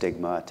 There's a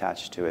stigma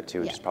attached to it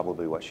too, which is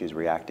probably what she's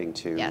reacting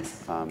to.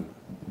 Yes.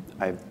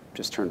 I've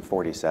just turned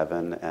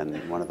 47,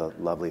 and one of the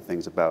lovely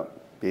things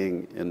about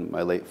being in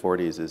my late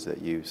 40s is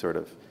that you sort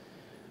of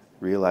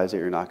realize that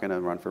you're not going to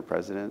run for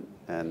president,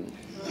 and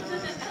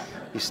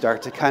you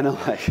start to kind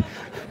of like,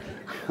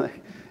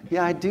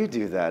 yeah, I do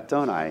that,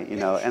 don't I?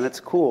 And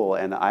it's cool,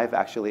 and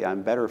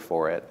I'm better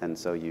for it, and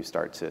so you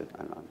start to,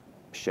 I don't know,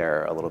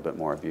 share a little bit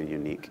more of your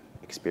unique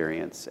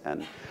experience.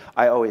 And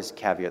I always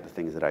caveat the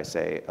things that I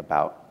say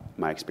about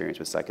my experience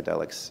with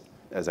psychedelics,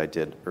 as I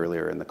did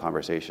earlier in the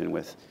conversation,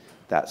 with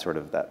that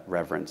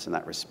reverence and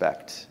that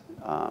respect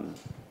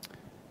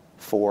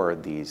for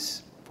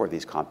these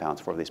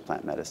compounds, for these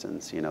plant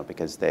medicines,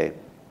 because they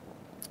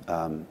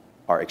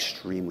are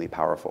extremely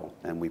powerful,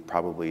 and we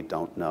probably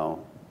don't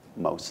know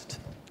most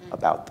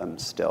about them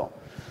still.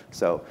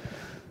 So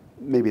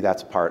maybe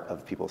that's part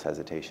of people's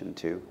hesitation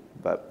too.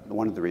 But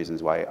one of the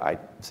reasons why I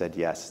said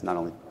yes, not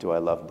only do I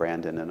love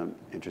Brandon and I'm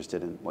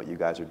interested in what you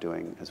guys are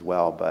doing as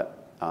well,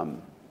 but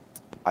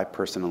I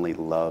personally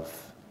love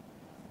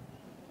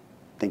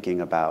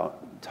thinking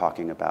about,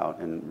 talking about,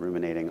 and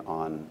ruminating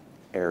on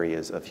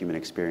areas of human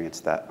experience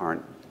that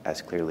aren't as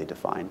clearly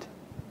defined.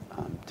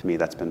 To me,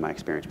 that's been my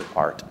experience with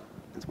art.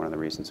 That's one of the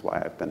reasons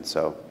why I've been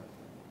so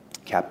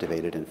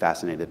captivated and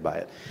fascinated by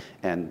it,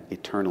 and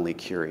eternally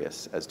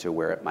curious as to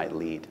where it might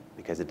lead,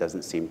 because it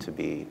doesn't seem to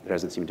be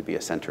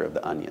a center of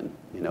the onion.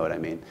 You know what I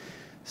mean?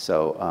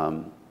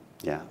 So,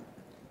 yeah.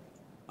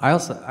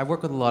 I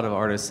work with a lot of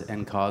artists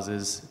and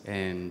causes,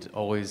 and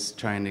always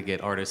trying to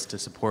get artists to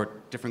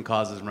support different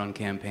causes and run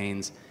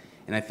campaigns.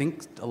 And I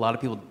think a lot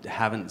of people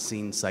haven't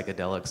seen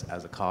psychedelics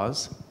as a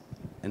cause,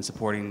 and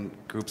supporting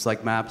groups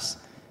like MAPS.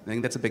 I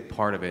think that's a big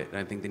part of it, and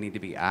I think they need to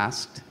be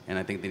asked, and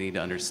I think they need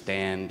to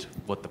understand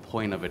what the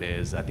point of it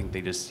is. I think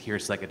they just hear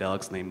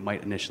psychedelics and they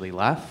might initially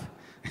laugh,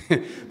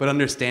 but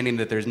understanding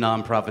that there's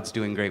nonprofits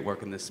doing great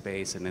work in this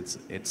space, and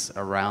it's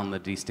around the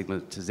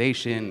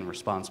destigmatization,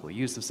 responsible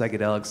use of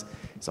psychedelics.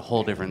 It's a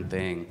whole different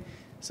thing.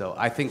 So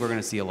I think we're going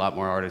to see a lot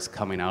more artists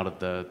coming out of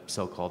the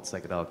so-called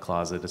psychedelic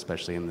closet,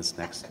 especially in this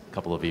next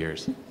couple of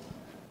years.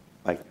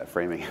 Like that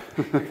framing,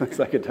 the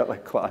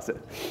psychedelic closet.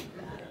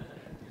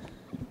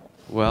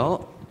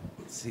 Well,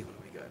 let's see what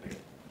we got here.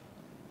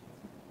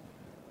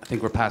 I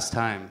think we're past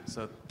time.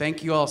 So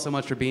thank you all so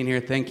much for being here.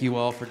 Thank you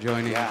all for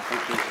joining. Yeah,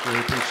 thank you.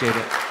 Really appreciate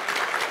it.